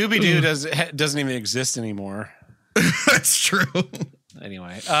 Scooby-Doo doesn't even exist anymore. That's true.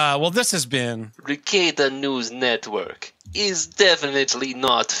 Anyway, this has been Ricada News Network is definitely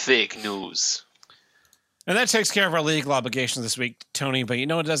not fake news. And that takes care of our legal obligations this week, Tony. But you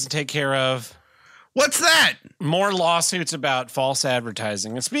know what it doesn't take care of? What's that? More lawsuits about false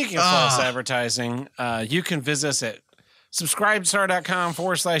advertising. And speaking of false advertising, you can visit us at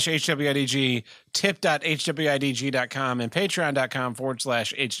subscribestar.com/HWIDG, tip.hwidg.com, and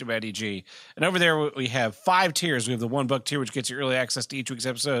patreon.com/HWIDG. And over there, we have 5 tiers. We have the $1 tier, which gets you early access to each week's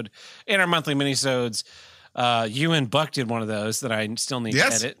episode and our monthly minisodes. You and Buck did one of those that I still need to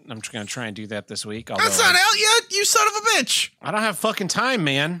edit. I'm just going to try and do that this week. That's not out yet, you son of a bitch. I don't have fucking time,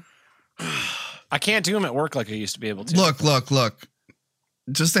 man. I can't do them at work like I used to be able to. Look.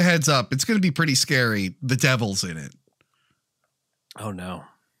 Just a heads up. It's going to be pretty scary. The devil's in it. Oh, no.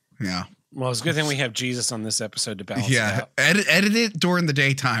 Yeah. Well, it's a good thing we have Jesus on this episode to balance it out. Edit it during the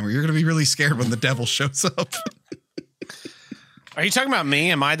daytime or you're going to be really scared when the devil shows up. Are you talking about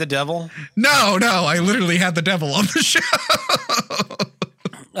me? Am I the devil? No. I literally had the devil on the show.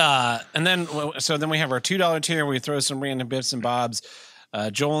 And then we have our $2 tier where we throw some random bits and bobs.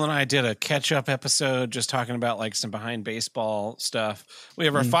 Joel and I did a catch-up episode just talking about like some behind baseball stuff. We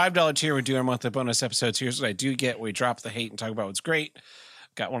have our $5 tier. We do our monthly bonus episodes. Here's what I do get. We drop the hate and talk about what's great.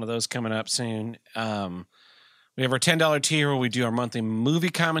 Got one of those coming up soon. We have our $10 tier where we do our monthly movie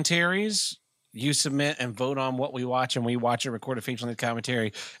commentaries. You submit and vote on what we watch, and we watch and record a feature-length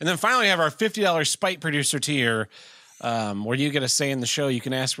commentary. And then finally, we have our $50 Spite Producer tier where you get a say in the show. You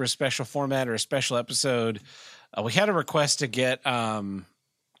can ask for a special format or a special episode. We had a request to get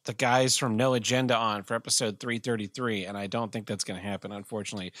the guys from No Agenda on for episode 333, and I don't think that's going to happen,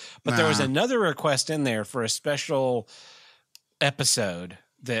 unfortunately. But there was another request in there for a special episode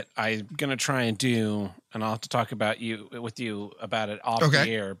that I'm going to try and do, and I'll have to talk with you about it off the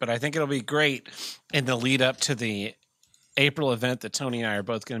air. But I think it'll be great in the lead up to the April event that Tony and I are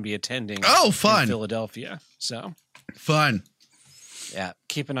both going to be attending. Oh, fun. In Philadelphia. So fun. Yeah,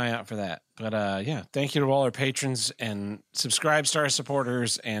 keep an eye out for that. But yeah, thank you to all our patrons and subscribe star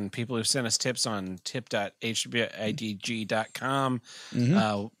supporters and people who've sent us tips on tip.hwidg.com.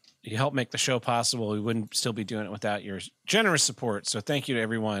 You help make the show possible. We wouldn't still be doing it without your generous support. So thank you to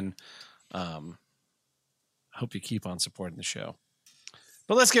everyone. Hope you keep on supporting the show.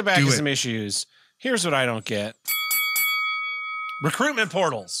 But let's get back to some issues. Here's what I don't get. Recruitment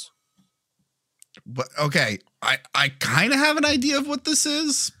portals. But okay, I kind of have an idea of what this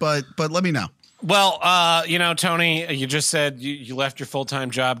is, but let me know. Well, Tony, you just said you left your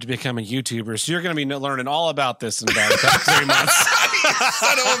full-time job to become a YouTuber, so you're going to be learning all about this in about 3 months.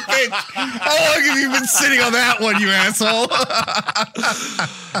 Son of a bitch! How long have you been sitting on that one, you asshole?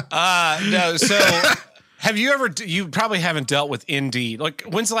 No, so have you ever? You probably haven't dealt with Indeed. Like,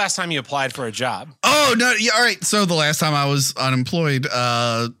 when's the last time you applied for a job? Oh, no. Yeah. All right. So the last time I was unemployed,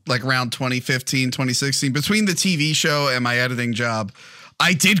 like around 2015, 2016, between the TV show and my editing job,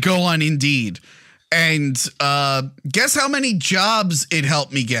 I did go on Indeed. And guess how many jobs it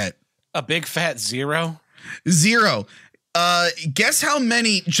helped me get? A big fat zero? Zero. Guess how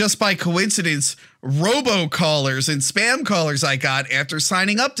many, just by coincidence, robocallers and spam callers I got after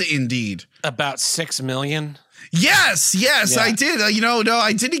signing up to Indeed? About 6 million. Yes, yeah. I did. No,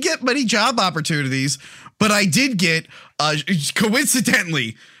 I didn't get many job opportunities, but I did get,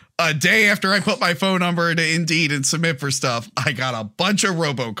 coincidentally, a day after I put my phone number into Indeed and submit for stuff, I got a bunch of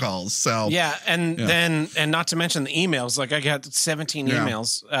robocalls. So yeah, then not to mention the emails. Like, I got 17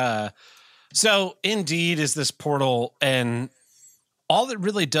 emails. So Indeed is this portal, and all that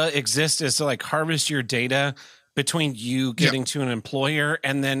really does exist is to like harvest your data between you getting to an employer.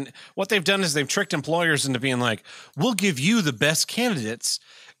 And then what they've done is they've tricked employers into being like, we'll give you the best candidates.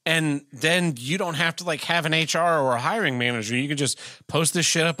 And then you don't have to like have an HR or a hiring manager. You can just post this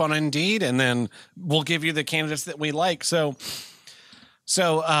shit up on Indeed, and then we'll give you the candidates that we like. So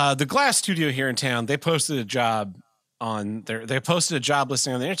the Glass Studio here in town, they posted a job on they posted a job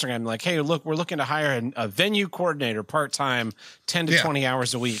listing on their Instagram. Like, hey, look, we're looking to hire a venue coordinator, part-time, 10 to 20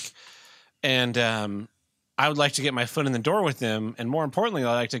 hours a week. And, I would like to get my foot in the door with them. And more importantly,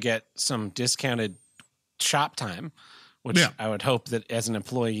 I'd like to get some discounted shop time, which I would hope that as an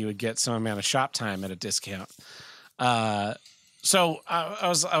employee, you would get some amount of shop time at a discount. So I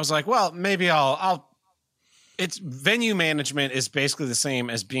was like, well, maybe it's venue management is basically the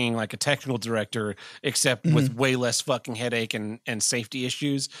same as being like a technical director, except with way less fucking headache and safety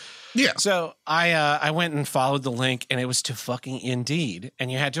issues. Yeah. So I went and followed the link, and it was to fucking Indeed,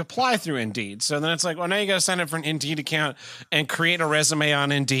 and you had to apply through Indeed. So then it's like, well, now you got to sign up for an Indeed account and create a resume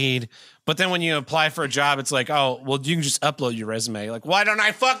on Indeed. But then when you apply for a job, it's like, oh, well, you can just upload your resume. Like, why didn't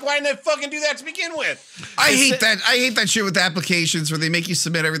I fucking do that to begin with? I hate that shit with applications where they make you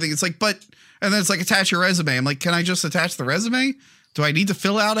submit everything. It's like, and then it's like, attach your resume. I'm like, can I just attach the resume? Do I need to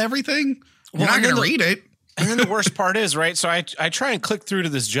fill out everything? You're not going to read it. And then the worst part is, right? So I try and click through to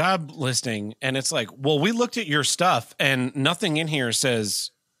this job listing, and it's like, well, we looked at your stuff, and nothing in here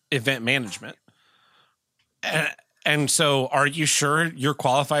says event management. And so are you sure you're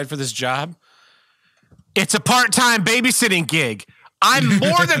qualified for this job? It's a part-time babysitting gig. I'm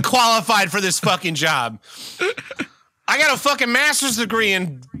more than qualified for this fucking job. I got a fucking master's degree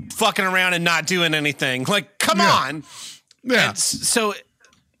in fucking around and not doing anything. Like, come on. Yeah. And so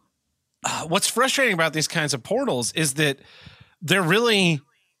what's frustrating about these kinds of portals is that they're really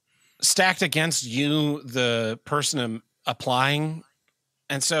stacked against you, the person applying.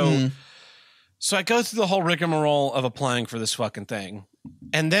 And so, so I go through the whole rigmarole of applying for this fucking thing.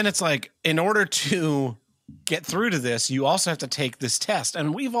 And then it's like, in order to get through to this, you also have to take this test.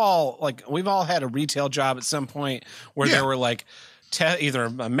 And we've all had a retail job at some point where there were like either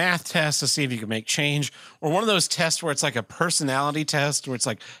a math test to see if you can make change, or one of those tests where it's like a personality test where it's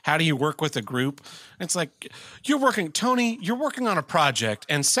like, how do you work with a group? And it's like, Tony, you're working on a project,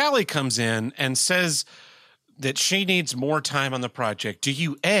 and Sally comes in and says that she needs more time on the project. Do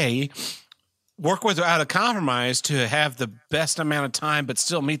you A, work without a compromise to have the best amount of time but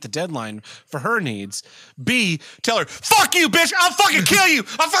still meet the deadline for her needs? B, tell her, fuck you, bitch, I'll fucking kill you.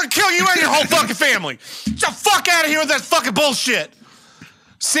 I'll fucking kill you and your whole fucking family. Get the fuck out of here with that fucking bullshit.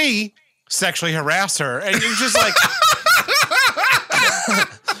 C, sexually harass her. And you're just like,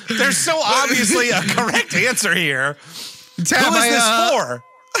 there's so obviously a correct answer here. Who is this for?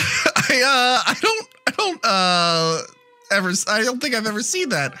 I don't think I've ever seen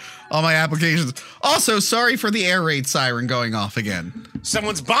that on my applications. Also, sorry for the air raid siren going off again.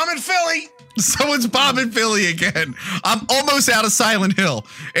 Someone's bombing Philly. Someone's bombing Philly again. I'm almost out of Silent Hill.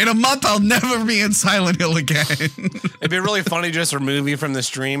 In a month, I'll never be in Silent Hill again. It'd be really funny to just remove you from the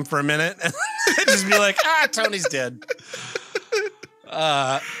stream for a minute and just be like, Tony's dead.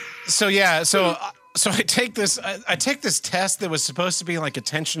 So I take this test that was supposed to be like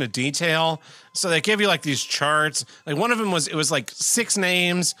attention to detail. So they give you like these charts. Like one of them it was like 6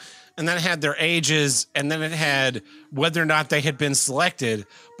 names, and then it had their ages, and then it had whether or not they had been selected,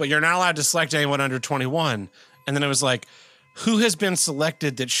 but you're not allowed to select anyone under 21. And then it was like, who has been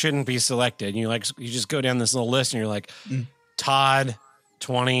selected that shouldn't be selected? And you just go down this little list and you're like, Todd,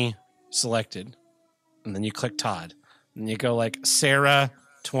 20, selected. And then you click Todd. And you go like Sarah,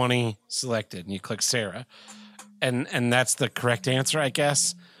 20, selected. And you click Sarah. And that's the correct answer, I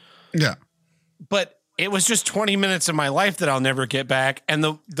guess. Yeah. But it was just 20 minutes of my life that I'll never get back.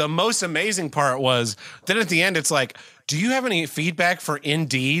 And the most amazing part was then at the end, it's like, do you have any feedback for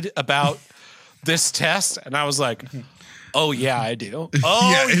Indeed about this test? And I was like, oh, yeah, I do.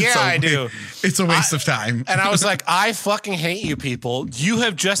 Oh, yeah, I do. It's a waste of time. And I was like, I fucking hate you people. You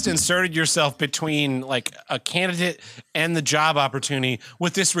have just inserted yourself between like a candidate and the job opportunity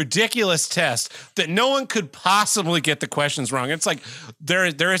with this ridiculous test that no one could possibly get the questions wrong. It's like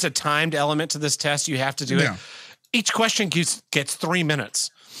there is a timed element to this test. You have to do it. Each question gets 3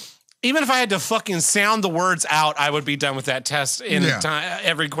 minutes. Even if I had to fucking sound the words out, I would be done with that test in time,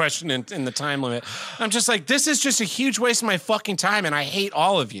 every question in the time limit. I'm just like, this is just a huge waste of my fucking time, and I hate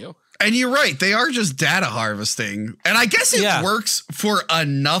all of you. And you're right. They are just data harvesting. And I guess it works for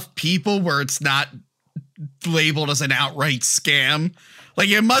enough people where it's not labeled as an outright scam. Like,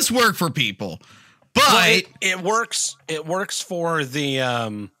 it must work for people. But well, it works. It works for the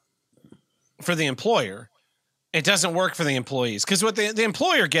employer. It doesn't work for the employees because what the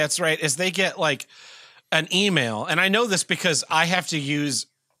employer gets, right, is they get like an email. And I know this because I have to use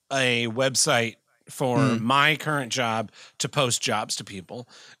a website for my current job to post jobs to people.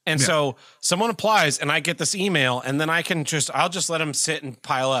 And so someone applies and I get this email and then I'll just let them sit and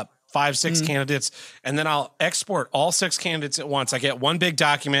pile up 5, 6 candidates, and then I'll export all 6 candidates at once. I get one big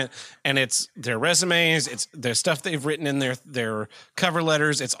document, and it's their resumes, it's their stuff they've written in their cover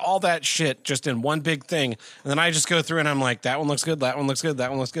letters, it's all that shit just in one big thing. And then I just go through and I'm like, that one looks good, that one looks good, that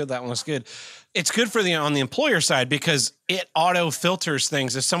one looks good, that one looks good. It's good for on the employer side because it auto filters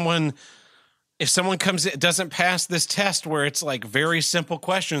things. If someone comes in, doesn't pass this test where it's like very simple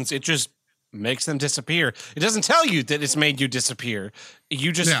questions, it just makes them disappear. It doesn't tell you that it's made you disappear.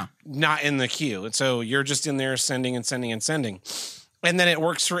 You just not in the queue. And so you're just in there sending and sending and sending. And then it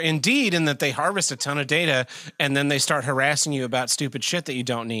works for Indeed in that they harvest a ton of data and then they start harassing you about stupid shit that you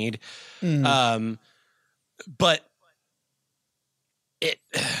don't need. But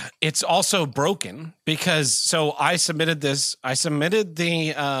it's also broken because so I submitted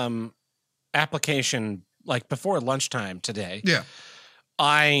the application like before lunchtime today. Yeah.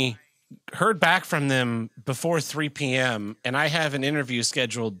 I heard back from them before 3 p.m. and I have an interview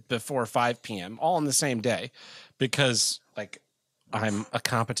scheduled before 5 p.m. all on the same day because like I'm a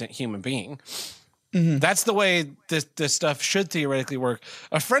competent human being. That's the way this stuff should theoretically work.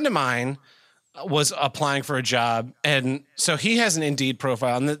 A friend of mine was applying for a job, and so he has an Indeed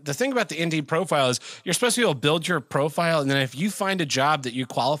profile. And the thing about the Indeed profile is you're supposed to be able to build your profile, and then if you find a job that you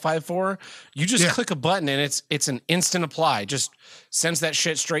qualify for, you just click a button, and it's an instant apply. Just sends that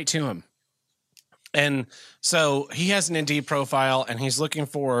shit straight to him. And so he has an Indeed profile, and he's looking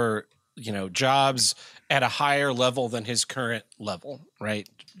for jobs at a higher level than his current level, right?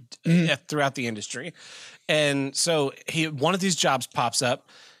 Throughout the industry. And so one of these jobs pops up.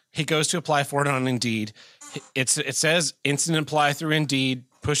 He goes to apply for it on Indeed. It says instant apply through Indeed,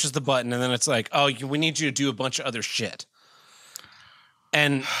 pushes the button, and then it's like, oh, we need you to do a bunch of other shit.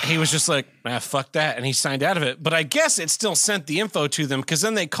 And he was just like, fuck that. And he signed out of it. But I guess it still sent the info to them because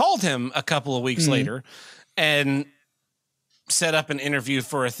then they called him a couple of weeks later and set up an interview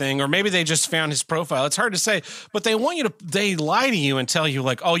for a thing, or maybe they just found his profile. It's hard to say, but they lie to you and tell you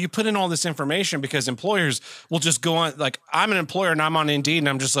like, oh, you put in all this information because employers will just go on. Like I'm an employer and I'm on Indeed and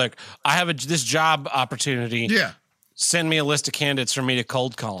I'm just like, I have this job opportunity. Yeah. Send me a list of candidates for me to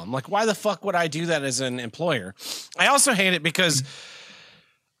cold call them. Like, why the fuck would I do that as an employer? I also hate it because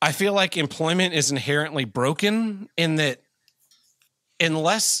I feel like employment is inherently broken in that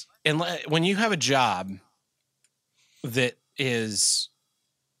unless when you have a job that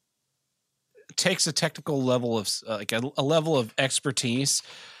takes a technical level of like a level of expertise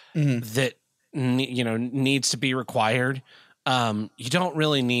that needs to be required, you don't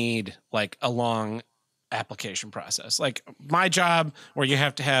really need like a long application process. Like my job, where you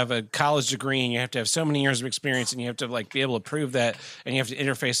have to have a college degree and you have to have so many years of experience and you have to like be able to prove that and you have to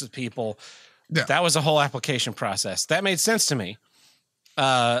interface with people. Yeah. That was a whole application process. That made sense to me.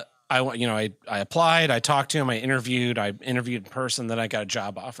 I applied, I talked to him, I interviewed in person, then I got a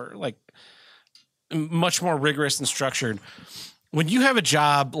job offer. Like much more rigorous and structured. When you have a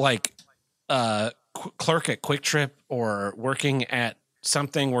job like clerk at Quick Trip or working at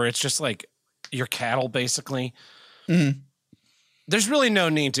something where it's just like your cattle, basically, there's really no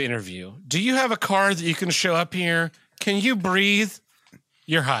need to interview. Do you have a car that you can show up here? Can you breathe?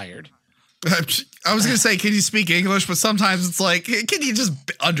 You're hired. I was going to say, can you speak English? But sometimes it's like, can you just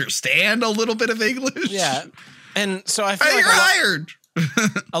understand a little bit of English? Yeah. And so I feel like you're hired.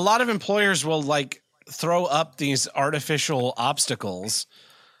 A lot of employers will like throw up these artificial obstacles.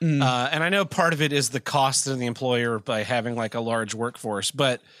 And I know part of it is the cost of the employer by having like a large workforce.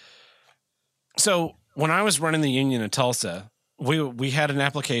 But so when I was running the union in Tulsa, we had an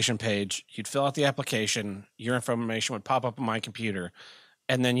application page. You'd fill out the application. Your information would pop up on my computer.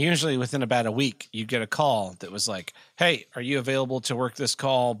 And then usually within about a week, you'd get a call that was like, hey, are you available to work this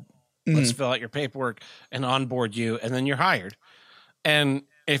call? Let's fill out your paperwork and onboard you. And then you're hired. And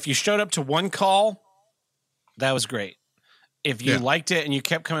if you showed up to one call, that was great. If you liked it and you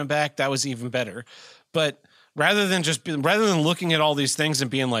kept coming back, that was even better. But rather than looking at all these things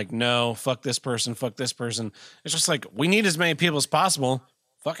and being like, no, fuck this person, it's just like, we need as many people as possible.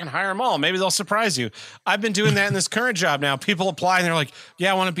 Fucking hire them all. Maybe they'll surprise you. I've been doing that in this current job now. People apply and they're like, yeah,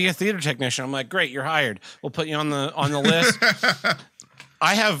 I want to be a theater technician. I'm like, great, you're hired. We'll put you on the list.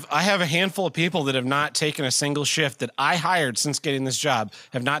 I have a handful of people that have not taken a single shift that I hired since getting this job,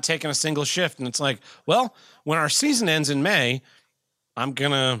 have not taken a single shift. And it's like, well, when our season ends in May, I'm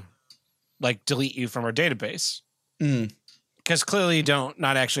going to like delete you from our database. Because clearly you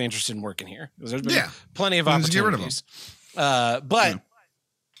not actually interested in working here. There's been plenty of opportunities. But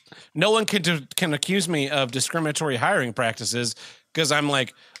no one can accuse me of discriminatory hiring practices because I'm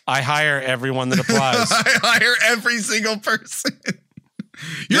like, I hire everyone that applies. I hire every single person.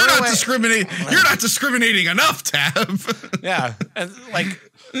 You're not discriminating. You're not discriminating enough, Tab. Yeah, and like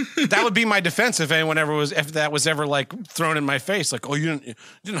that would be my defense if that was ever like thrown in my face. Like, oh, you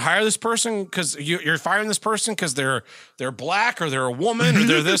didn't hire this person because you're firing this person because they're black or they're a woman or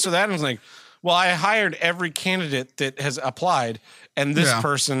they're this or that. And I was like, well, I hired every candidate that has applied, and this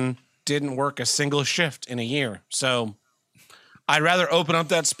person didn't work a single shift in a year. So I'd rather open up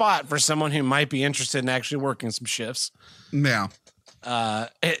that spot for someone who might be interested in actually working some shifts. Yeah.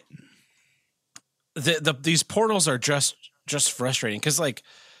 These portals are just frustrating because like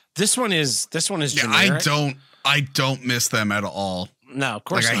this one is generic. I don't miss them at all. No, of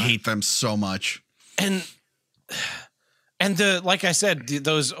course not. I hate them so much. And like I said,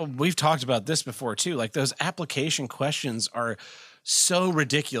 those we've talked about this before too. Like those application questions are so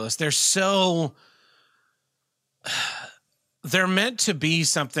ridiculous. They're meant to be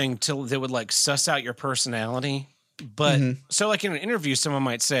something that would like suss out your personality. But so like in an interview, someone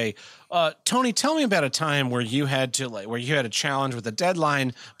might say, Tony, tell me about a time where you had a challenge with a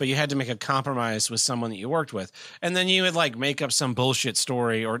deadline, but you had to make a compromise with someone that you worked with. And then you would like make up some bullshit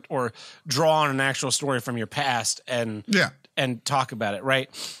story or draw on an actual story from your past and talk about it. Right.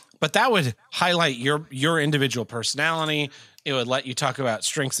 But that would highlight your individual personality. It would let you talk about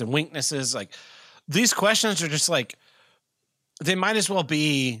strengths and weaknesses. Like these questions are just like, they might as well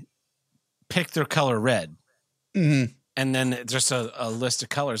be pick their color red. And then just a list of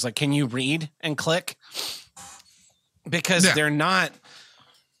colors. Like, can you read and click? Because they're not,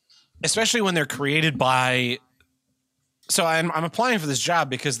 especially when they're created by. So I'm applying for this job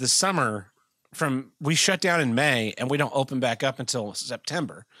because this summer we shut down in May and we don't open back up until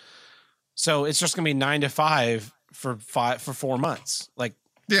September. So it's just going to be 9 to 5 for 4 months. Like,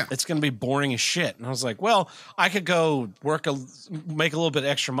 it's going to be boring as shit. And I was like, well, I could go make a little bit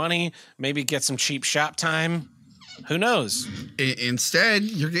extra money, maybe get some cheap shop time. Who knows? Instead,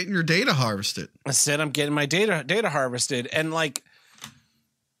 you're getting your data harvested. Instead, I'm getting my data harvested. And like,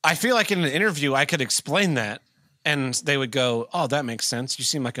 I feel like in an interview, I could explain that and they would go, oh, that makes sense. You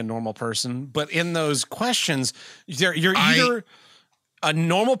seem like a normal person. But in those questions, you're either a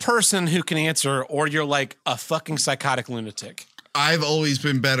normal person who can answer or you're like a fucking psychotic lunatic. I've always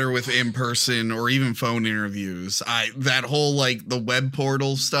been better with in-person or even phone interviews. That whole like the web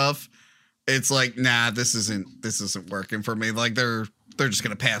portal stuff. It's like, nah, this isn't working for me. Like they're just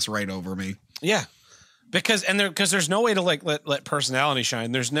gonna pass right over me. Yeah, because there's no way to like let personality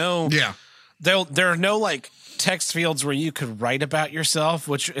shine. There's no there are no like text fields where you could write about yourself,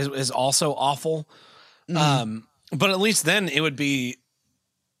 which is also awful. but at least then it would be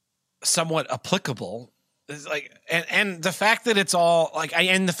somewhat applicable. It's like, and the fact that it's all like,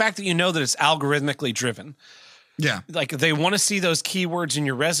 and the fact that you know that it's algorithmically driven. Yeah. Like they want to see those keywords in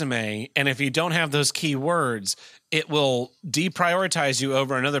your resume. And if you don't have those keywords, it will deprioritize you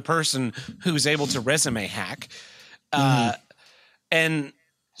over another person who's able to resume hack. And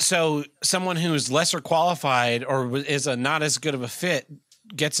so someone who's lesser qualified or is not as good of a fit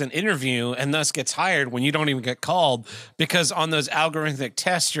gets an interview and thus gets hired when you don't even get called, because on those algorithmic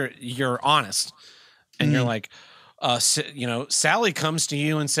tests, you're honest. And you're like, Sally comes to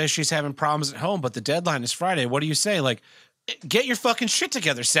you and says she's having problems at home, but the deadline is Friday. What do you say? Like, get your fucking shit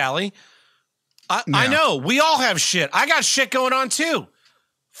together, Sally. I know we all have shit. I got shit going on too.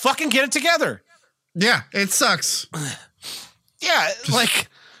 Fucking get it together. Yeah, it sucks. Yeah, like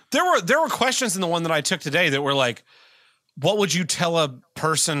there were questions in the one that I took today that were like, what would you tell a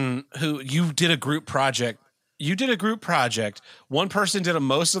person who you did a group project? You did a group project. One person did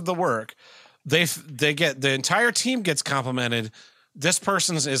most of the work. They get the entire team gets complimented. This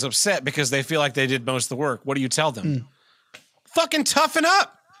person is upset because they feel like they did most of the work. What do you tell them? Fucking toughen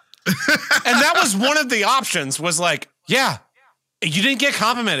up. And that was one of the options was like, yeah, you didn't get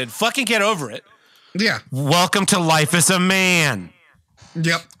complimented. Fucking get over it. Yeah. Welcome to life as a man.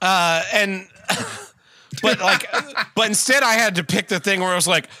 Yep. But instead I had to pick the thing where I was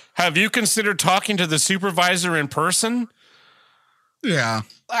like, have you considered talking to the supervisor in person? Yeah.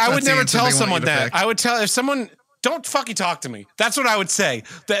 I would never tell someone that. I would tell if someone don't fucking talk to me. That's what I would say.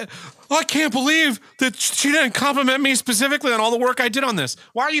 That I can't believe that she didn't compliment me specifically on all the work I did on this.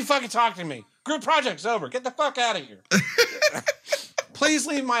 Why are you fucking talking to me? Group project's over. Get the fuck out of here. Please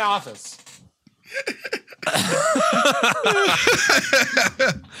leave my office.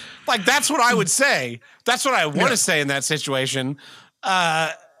 Like that's what I would say. That's what I want to say in that situation.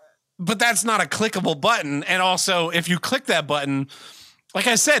 But that's not a clickable button. And also, if you click that button, like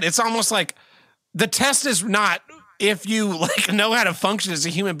I said, it's almost like the test is not if you like know how to function as a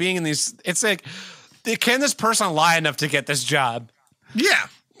human being in these. It's like, can this person lie enough to get this job? Yeah,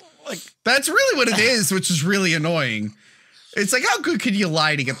 like that's really what it is, which is really annoying. It's like, how good can you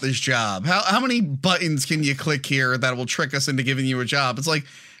lie to get this job? How many buttons can you click here that will trick us into giving you a job? It's like,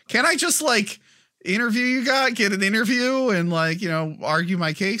 can I just like interview you guys, get an interview and like, argue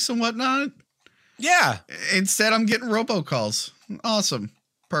my case and whatnot? Yeah. Instead, I'm getting robocalls. Awesome.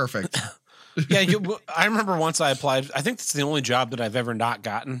 Perfect. Yeah. I remember once I applied. I think that's the only job that I've ever not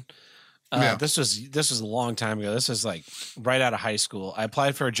gotten. This was a long time ago. This was like right out of high school. I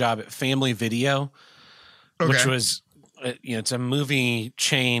applied for a job at Family Video, which was, it's a movie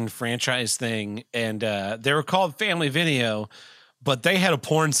chain franchise thing. And they were called Family Video, but they had a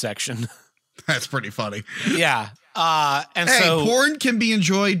porn section. That's pretty funny. Yeah. So porn can be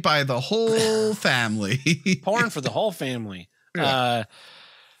enjoyed by the whole family. Porn for the whole family. Yeah.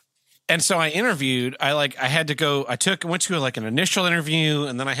 And so I interviewed. I went to like an initial interview,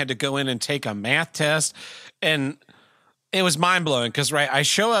 and then I had to go in and take a math test, and it was mind blowing because I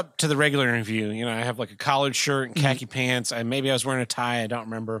show up to the regular interview. I have like a collared shirt and khaki pants. Maybe I was wearing a tie. I don't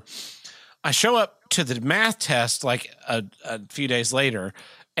remember. I show up to the math test like a few days later,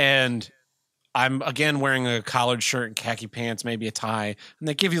 and I'm again wearing a collared shirt and khaki pants, maybe a tie, and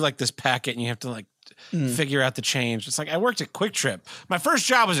they give you like this packet, and you have to like figure out the change. It's like I worked at Quick Trip. My first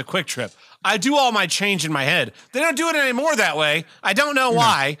job was at Quick Trip. I do all my change in my head. They don't do it anymore that way. I don't know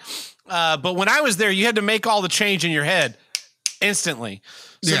why, but when I was there, you had to make all the change in your head instantly.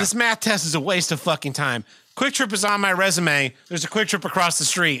 So this math test is a waste of fucking time. Quick Trip is on my resume. There's a Quick Trip across the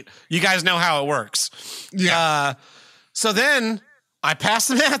street. You guys know how it works. Yeah. So then I passed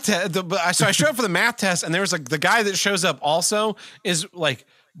the math test. So I showed up for the math test, and there was like the guy that shows up also is like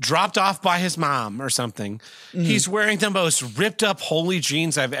dropped off by his mom or something. He's wearing the most ripped up holy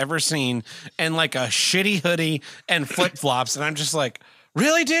jeans I've ever seen and like a shitty hoodie and flip flops. And I'm just like,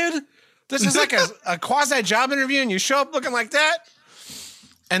 really, dude? This is like a quasi job interview and you show up looking like that?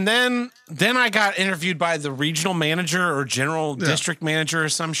 And then I got interviewed by the regional manager or general district manager or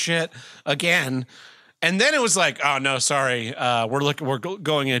some shit again. And then it was like, oh no, sorry, we're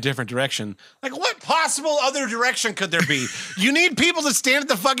going in a different direction. Like, what possible other direction could there be? You need people to stand at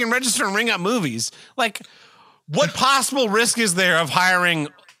the fucking register and ring up movies. Like, what possible risk is there of hiring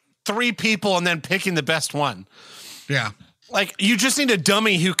 3 people and then picking the best one? Yeah. Like, you just need a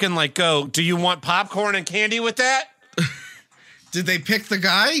dummy who can like go, do you want popcorn and candy with that? Did they pick the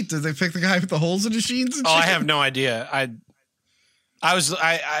guy? Did they pick the guy with the holes in his jeans and shit? I have no idea.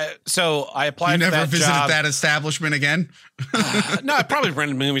 So I applied. You never for that visited job. that establishment again? No, I probably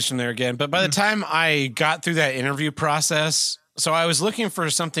rented movies from there again. But by the time I got through that interview process, So I was looking for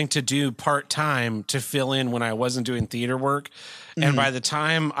something to do part-time to fill in when I wasn't doing theater work. And by the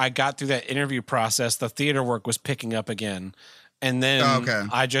time I got through that interview process, the theater work was picking up again. And then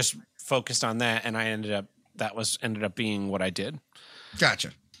I just focused on that, and ended up being what I did.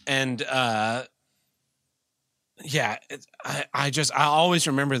 Gotcha. And yeah, I always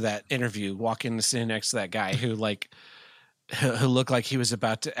remember that interview, walking to sitting next to that guy who looked like he was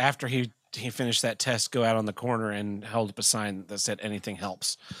about to, after he finished that test, go out on the corner and hold up a sign that said anything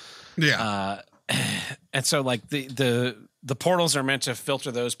helps. Yeah. And so like the portals are meant to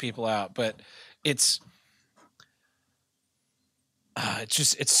filter those people out, but it's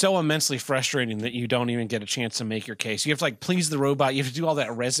so immensely frustrating that you don't even get a chance to make your case. You have to like please the robot. You have to do all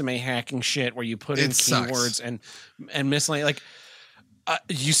that resume hacking shit where you put in keywords and miscellaneous. Like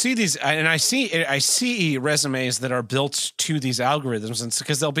you see these, and I see resumes that are built to these algorithms, and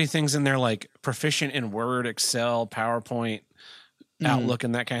because there'll be things in there like proficient in Word, Excel, PowerPoint, Outlook,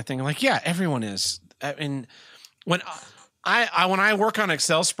 and that kind of thing. I'm like, yeah, everyone is. I mean, when I work on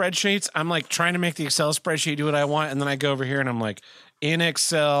Excel spreadsheets, I'm like trying to make the Excel spreadsheet do what I want, and then I go over here and I'm like, in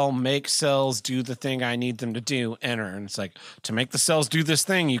Excel, make cells do the thing I need them to do, enter. And it's like, to make the cells do this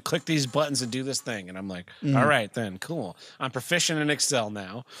thing, you click these buttons and do this thing. And I'm like, all right, then, cool. I'm proficient in Excel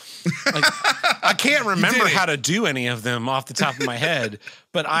now. Like, I can't remember how to do any of them off the top of my head,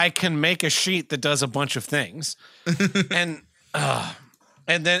 but I can make a sheet that does a bunch of things. And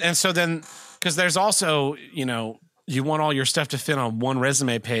so then, because there's also, you want all your stuff to fit on one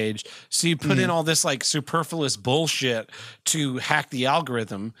resume page. So you put in all this like superfluous bullshit to hack the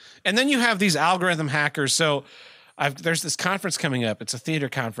algorithm. And then you have these algorithm hackers. So there's this conference coming up. It's a theater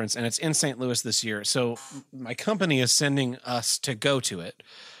conference and it's in St. Louis this year. So my company is sending us to go to it.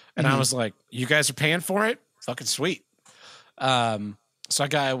 And I was like, you guys are paying for it? Fucking sweet. So I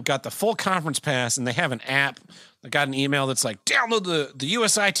got the full conference pass, and they have an app. I got an email that's like, download the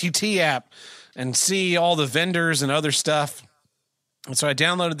USITT app and see all the vendors and other stuff. And so I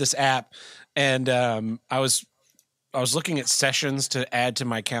downloaded this app, and I was looking at sessions to add to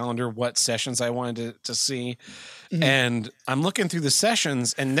my calendar, what sessions I wanted to see. And I'm looking through the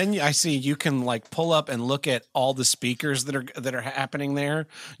sessions, and then I see you can like pull up and look at all the speakers that are happening there.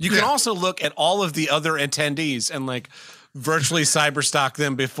 You can also look at all of the other attendees and like virtually cyberstalk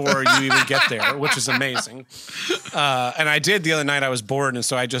them before you even get there, which is amazing. And I did the other night. I was bored, and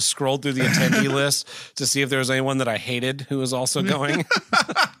so I just scrolled through the attendee list to see if there was anyone that I hated who was also going.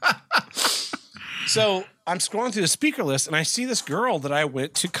 So I'm scrolling through the speaker list, and I see this girl that I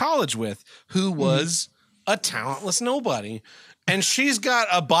went to college with who was a talentless nobody. And she's got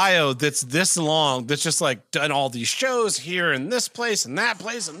a bio that's this long, that's just like done all these shows here and this place and that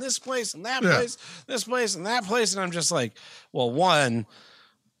place and this place and that place, this place and that place. And I'm just like, well, one,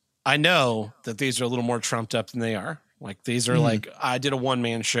 I know that these are a little more trumped up than they are. Like these are like, I did a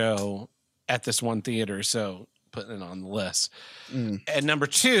one-man show at this one theater, so putting it on the list. And number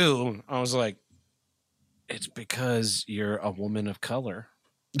two, I was like, it's because you're a woman of color.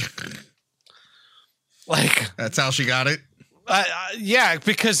 Like that's how she got it. Yeah,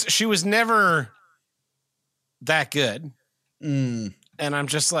 because she was never that good. And I'm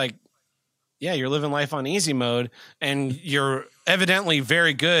just like, yeah, you're living life on easy mode, and you're evidently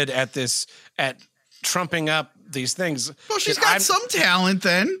very good at this, at trumping up these things. Well, she's got some talent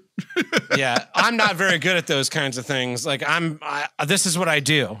then. Yeah, I'm not very good at those kinds of things. Like this is what I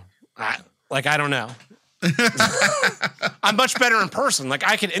do. I don't know. I'm much better in person. Like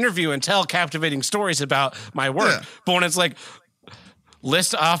I can interview and tell captivating stories about my work, but when it's like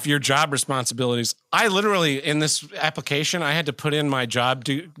list off your job responsibilities, I literally in this application I had to put in my job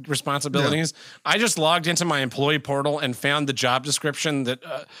responsibilities. I just logged into my employee portal and found the job description that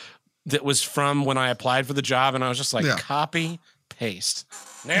was from when I applied for the job, and I was just like copy paste,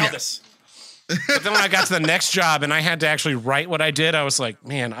 nailed it. But then when I got to the next job and I had to actually write what I did, I was like,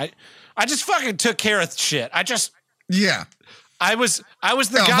 man, I just fucking took care of shit. I was the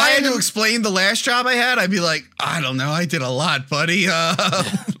guy. If I had to explain the last job I had, I'd be like, I don't know. I did a lot, buddy.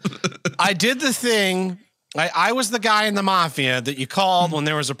 I did the thing. I was the guy in the mafia that you called when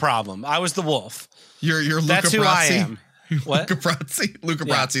there was a problem. I was the wolf. You're Luca That's who I am. What? Luca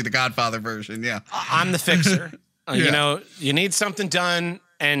Brasi, the Godfather version. Yeah. I'm the fixer. You know, you need something done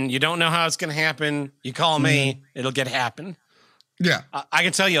and you don't know how it's going to happen. You call me, it'll get happen. Yeah. I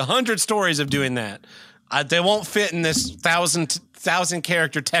can tell you 100 stories of doing that. They won't fit in this 1,000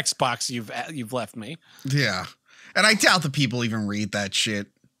 character text box you've left me. Yeah. And I doubt that people even read that shit.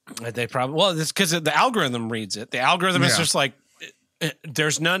 They probably, well, it's because the algorithm reads it. The algorithm is just like,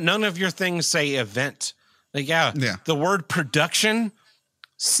 there's none of your things say event. Like, the word production,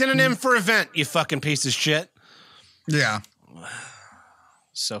 synonym for event, you fucking piece of shit. Yeah.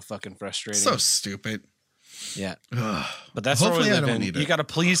 So fucking frustrating. So stupid. Yeah. Ugh. But that's where we Hopefully I live don't in. need You it. got to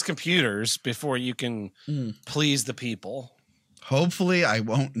please computers before you can please the people. Hopefully I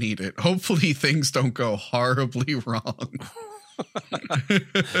won't need it. Hopefully things don't go horribly wrong.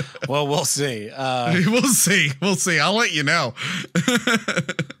 Well, we'll see. We'll see. We'll see. I'll let you know.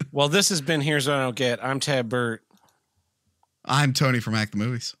 Well, this has been Here's What I Don't Get. I'm Tab Burt. I'm Tony from Act the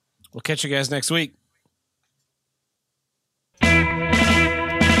Movies. We'll catch you guys next week.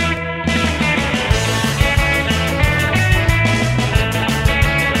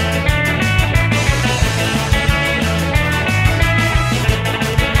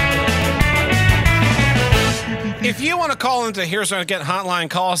 If you want to call into Here's What I Get hotline,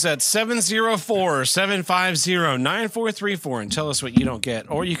 call us at 704-750-9434 and tell us what you don't get.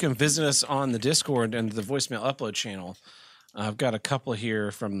 Or you can visit us on the Discord and the voicemail upload channel. I've got a couple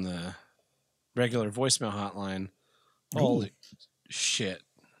here from the regular voicemail hotline. Holy shit.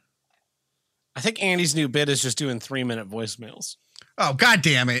 I think Andy's new bit is just doing 3-minute voicemails. Oh, God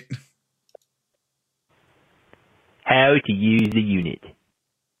damn it. How to use the unit.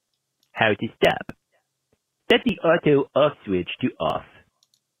 How to stop. Set the auto off switch to off.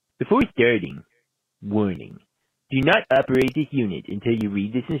 Before starting, warning. Do not operate this unit until you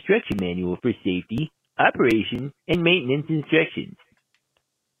read this instruction manual for safety, operation, and maintenance instructions.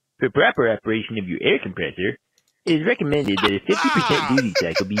 For proper operation of your air compressor, it is recommended that a 50% duty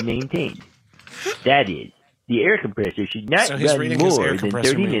cycle be maintained. That is, the air compressor should not run more than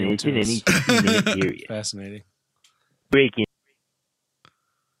 30 minutes in any 60-minute period. Fascinating. Break in.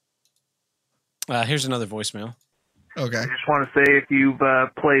 Here's another voicemail. Okay. I just want to say if you've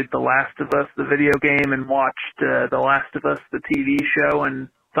played The Last of Us, the video game, and watched The Last of Us, the TV show, and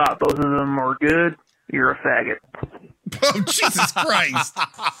thought both of them were good, you're a faggot. Oh, Jesus Christ.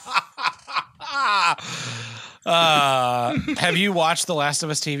 Have you watched The Last of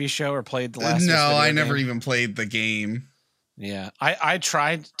Us TV show or played The Last of Us? No, I game? never even played the game. Yeah, I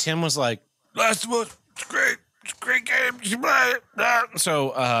tried. Tim was like, Last of Us, it's great. It's a great game.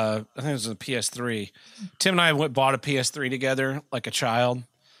 So I think it was a PS3. Tim and I bought a PS3 together like a child.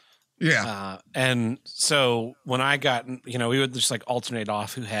 Yeah. And so when I got, we would just like alternate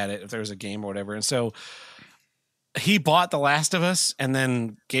off who had it if there was a game or whatever. And so he bought The Last of Us and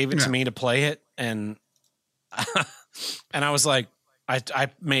then gave it to me to play it. And and I was like,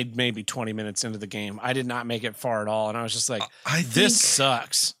 I made maybe 20 minutes into the game. I did not make it far at all. And I was just like, this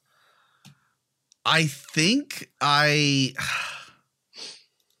sucks. I think I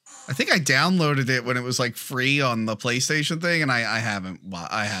downloaded it when it was like free on the PlayStation thing, and I haven't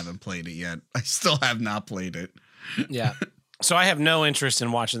played it yet. I still have not played it. Yeah. So I have no interest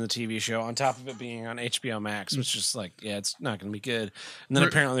in watching the TV show on top of it being on HBO Max, which is like, yeah, it's not going to be good. And then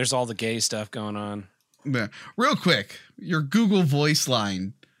apparently there's all the gay stuff going on. Yeah. Real quick, your Google Voice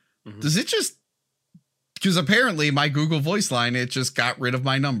line, does it just, because apparently my Google Voice line, it just got rid of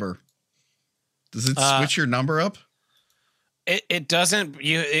my number. Does it switch your number up? It doesn't.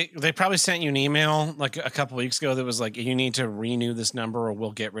 They probably sent you an email like a couple weeks ago that was like, you need to renew this number or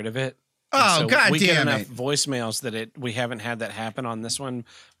we'll get rid of it. Oh, so God we damn get enough it. voicemails that we haven't had that happen on this one.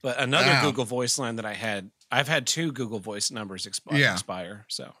 But another Google Voice line that I've had 2 Google Voice numbers expire.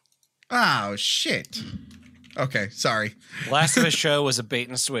 So. Oh, shit. Okay, sorry. Last of Us show was a bait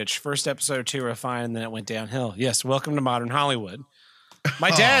and switch. First episode or 2 were fine, and then it went downhill. Yes, welcome to modern Hollywood.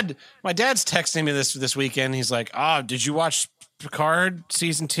 My dad's texting me this weekend. He's like, "Oh, did you watch Picard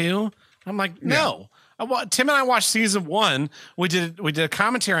season 2?" I'm like, "No." Tim and I watched season 1. We did a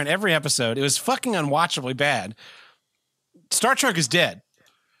commentary on every episode. It was fucking unwatchably bad. Star Trek is dead.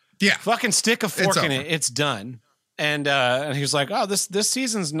 Yeah, fucking stick a fork in it. It's done. And he was like, "Oh, this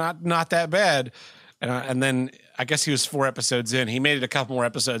season's not that bad." And then I guess he was 4 episodes in. He made it a couple more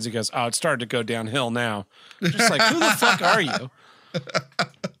episodes. He goes, "Oh, it started to go downhill now." I'm just like, who the fuck are you?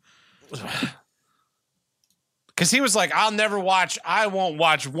 Because he was like, I won't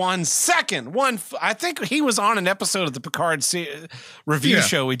watch 1 second. I think he was on an episode of the Picard review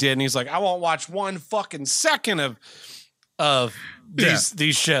show we did, and he's like, I won't watch 1 fucking second of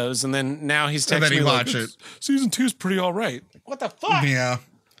these shows. And then now he's texting me like, season 2 is pretty all right. What the fuck? Yeah.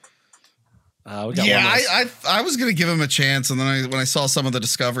 We got one I was gonna give him a chance, and then when I saw some of the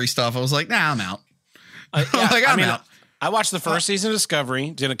Discovery stuff, I was like, nah, I'm out. I'm out. I watched the first season of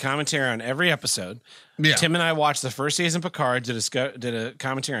Discovery, did a commentary on every episode. Yeah. Tim and I watched the first season of Picard, did a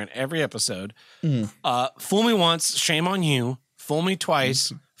commentary on every episode. Fool me once, shame on you. Fool me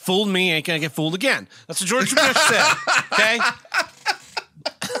twice, fooled me, ain't gonna get fooled again. That's what George Bush said. Okay.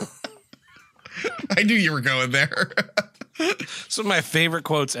 I knew you were going there. Some of my favorite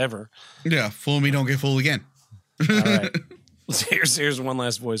quotes ever. Yeah, fool me, don't get fooled again. All right. Here's one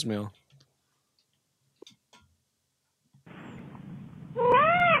last voicemail.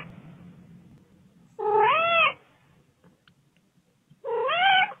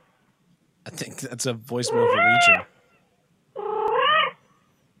 I think that's a voicemail for Reacher.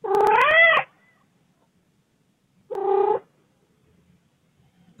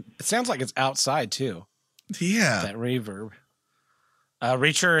 It sounds like it's outside too. Yeah. That reverb.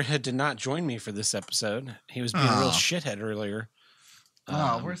 Reacher did not join me for this episode. He was being a real shithead earlier.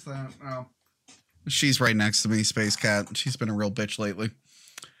 Where's that? Oh. She's right next to me, Space Cat. She's been a real bitch lately.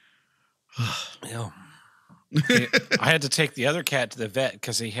 Yeah. I had to take the other cat to the vet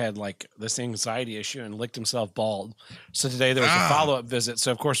because he had like this anxiety issue and licked himself bald. So today there was a follow-up visit.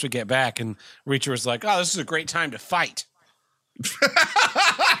 So of course we get back and Reacher was like, "Oh, this is a great time to fight."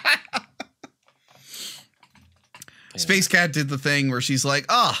 Space Cat did the thing where she's like,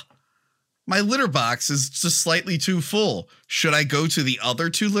 my litter box is just slightly too full. Should I go to the other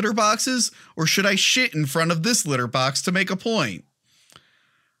 2 litter boxes or should I shit in front of this litter box to make a point?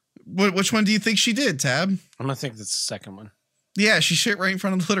 Which one do you think she did, Tab? I'm going to think that's the second one. Yeah, she shit right in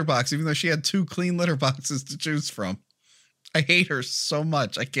front of the litter box, even though she had 2 clean litter boxes to choose from. I hate her so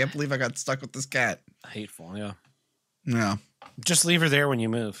much. I can't believe I got stuck with this cat. Hateful, yeah. No. Just leave her there when you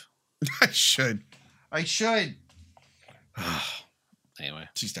move. I should. Anyway.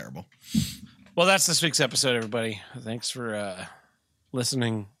 She's terrible. Well, that's this week's episode, everybody. Thanks for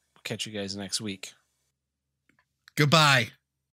listening. Catch you guys next week. Goodbye.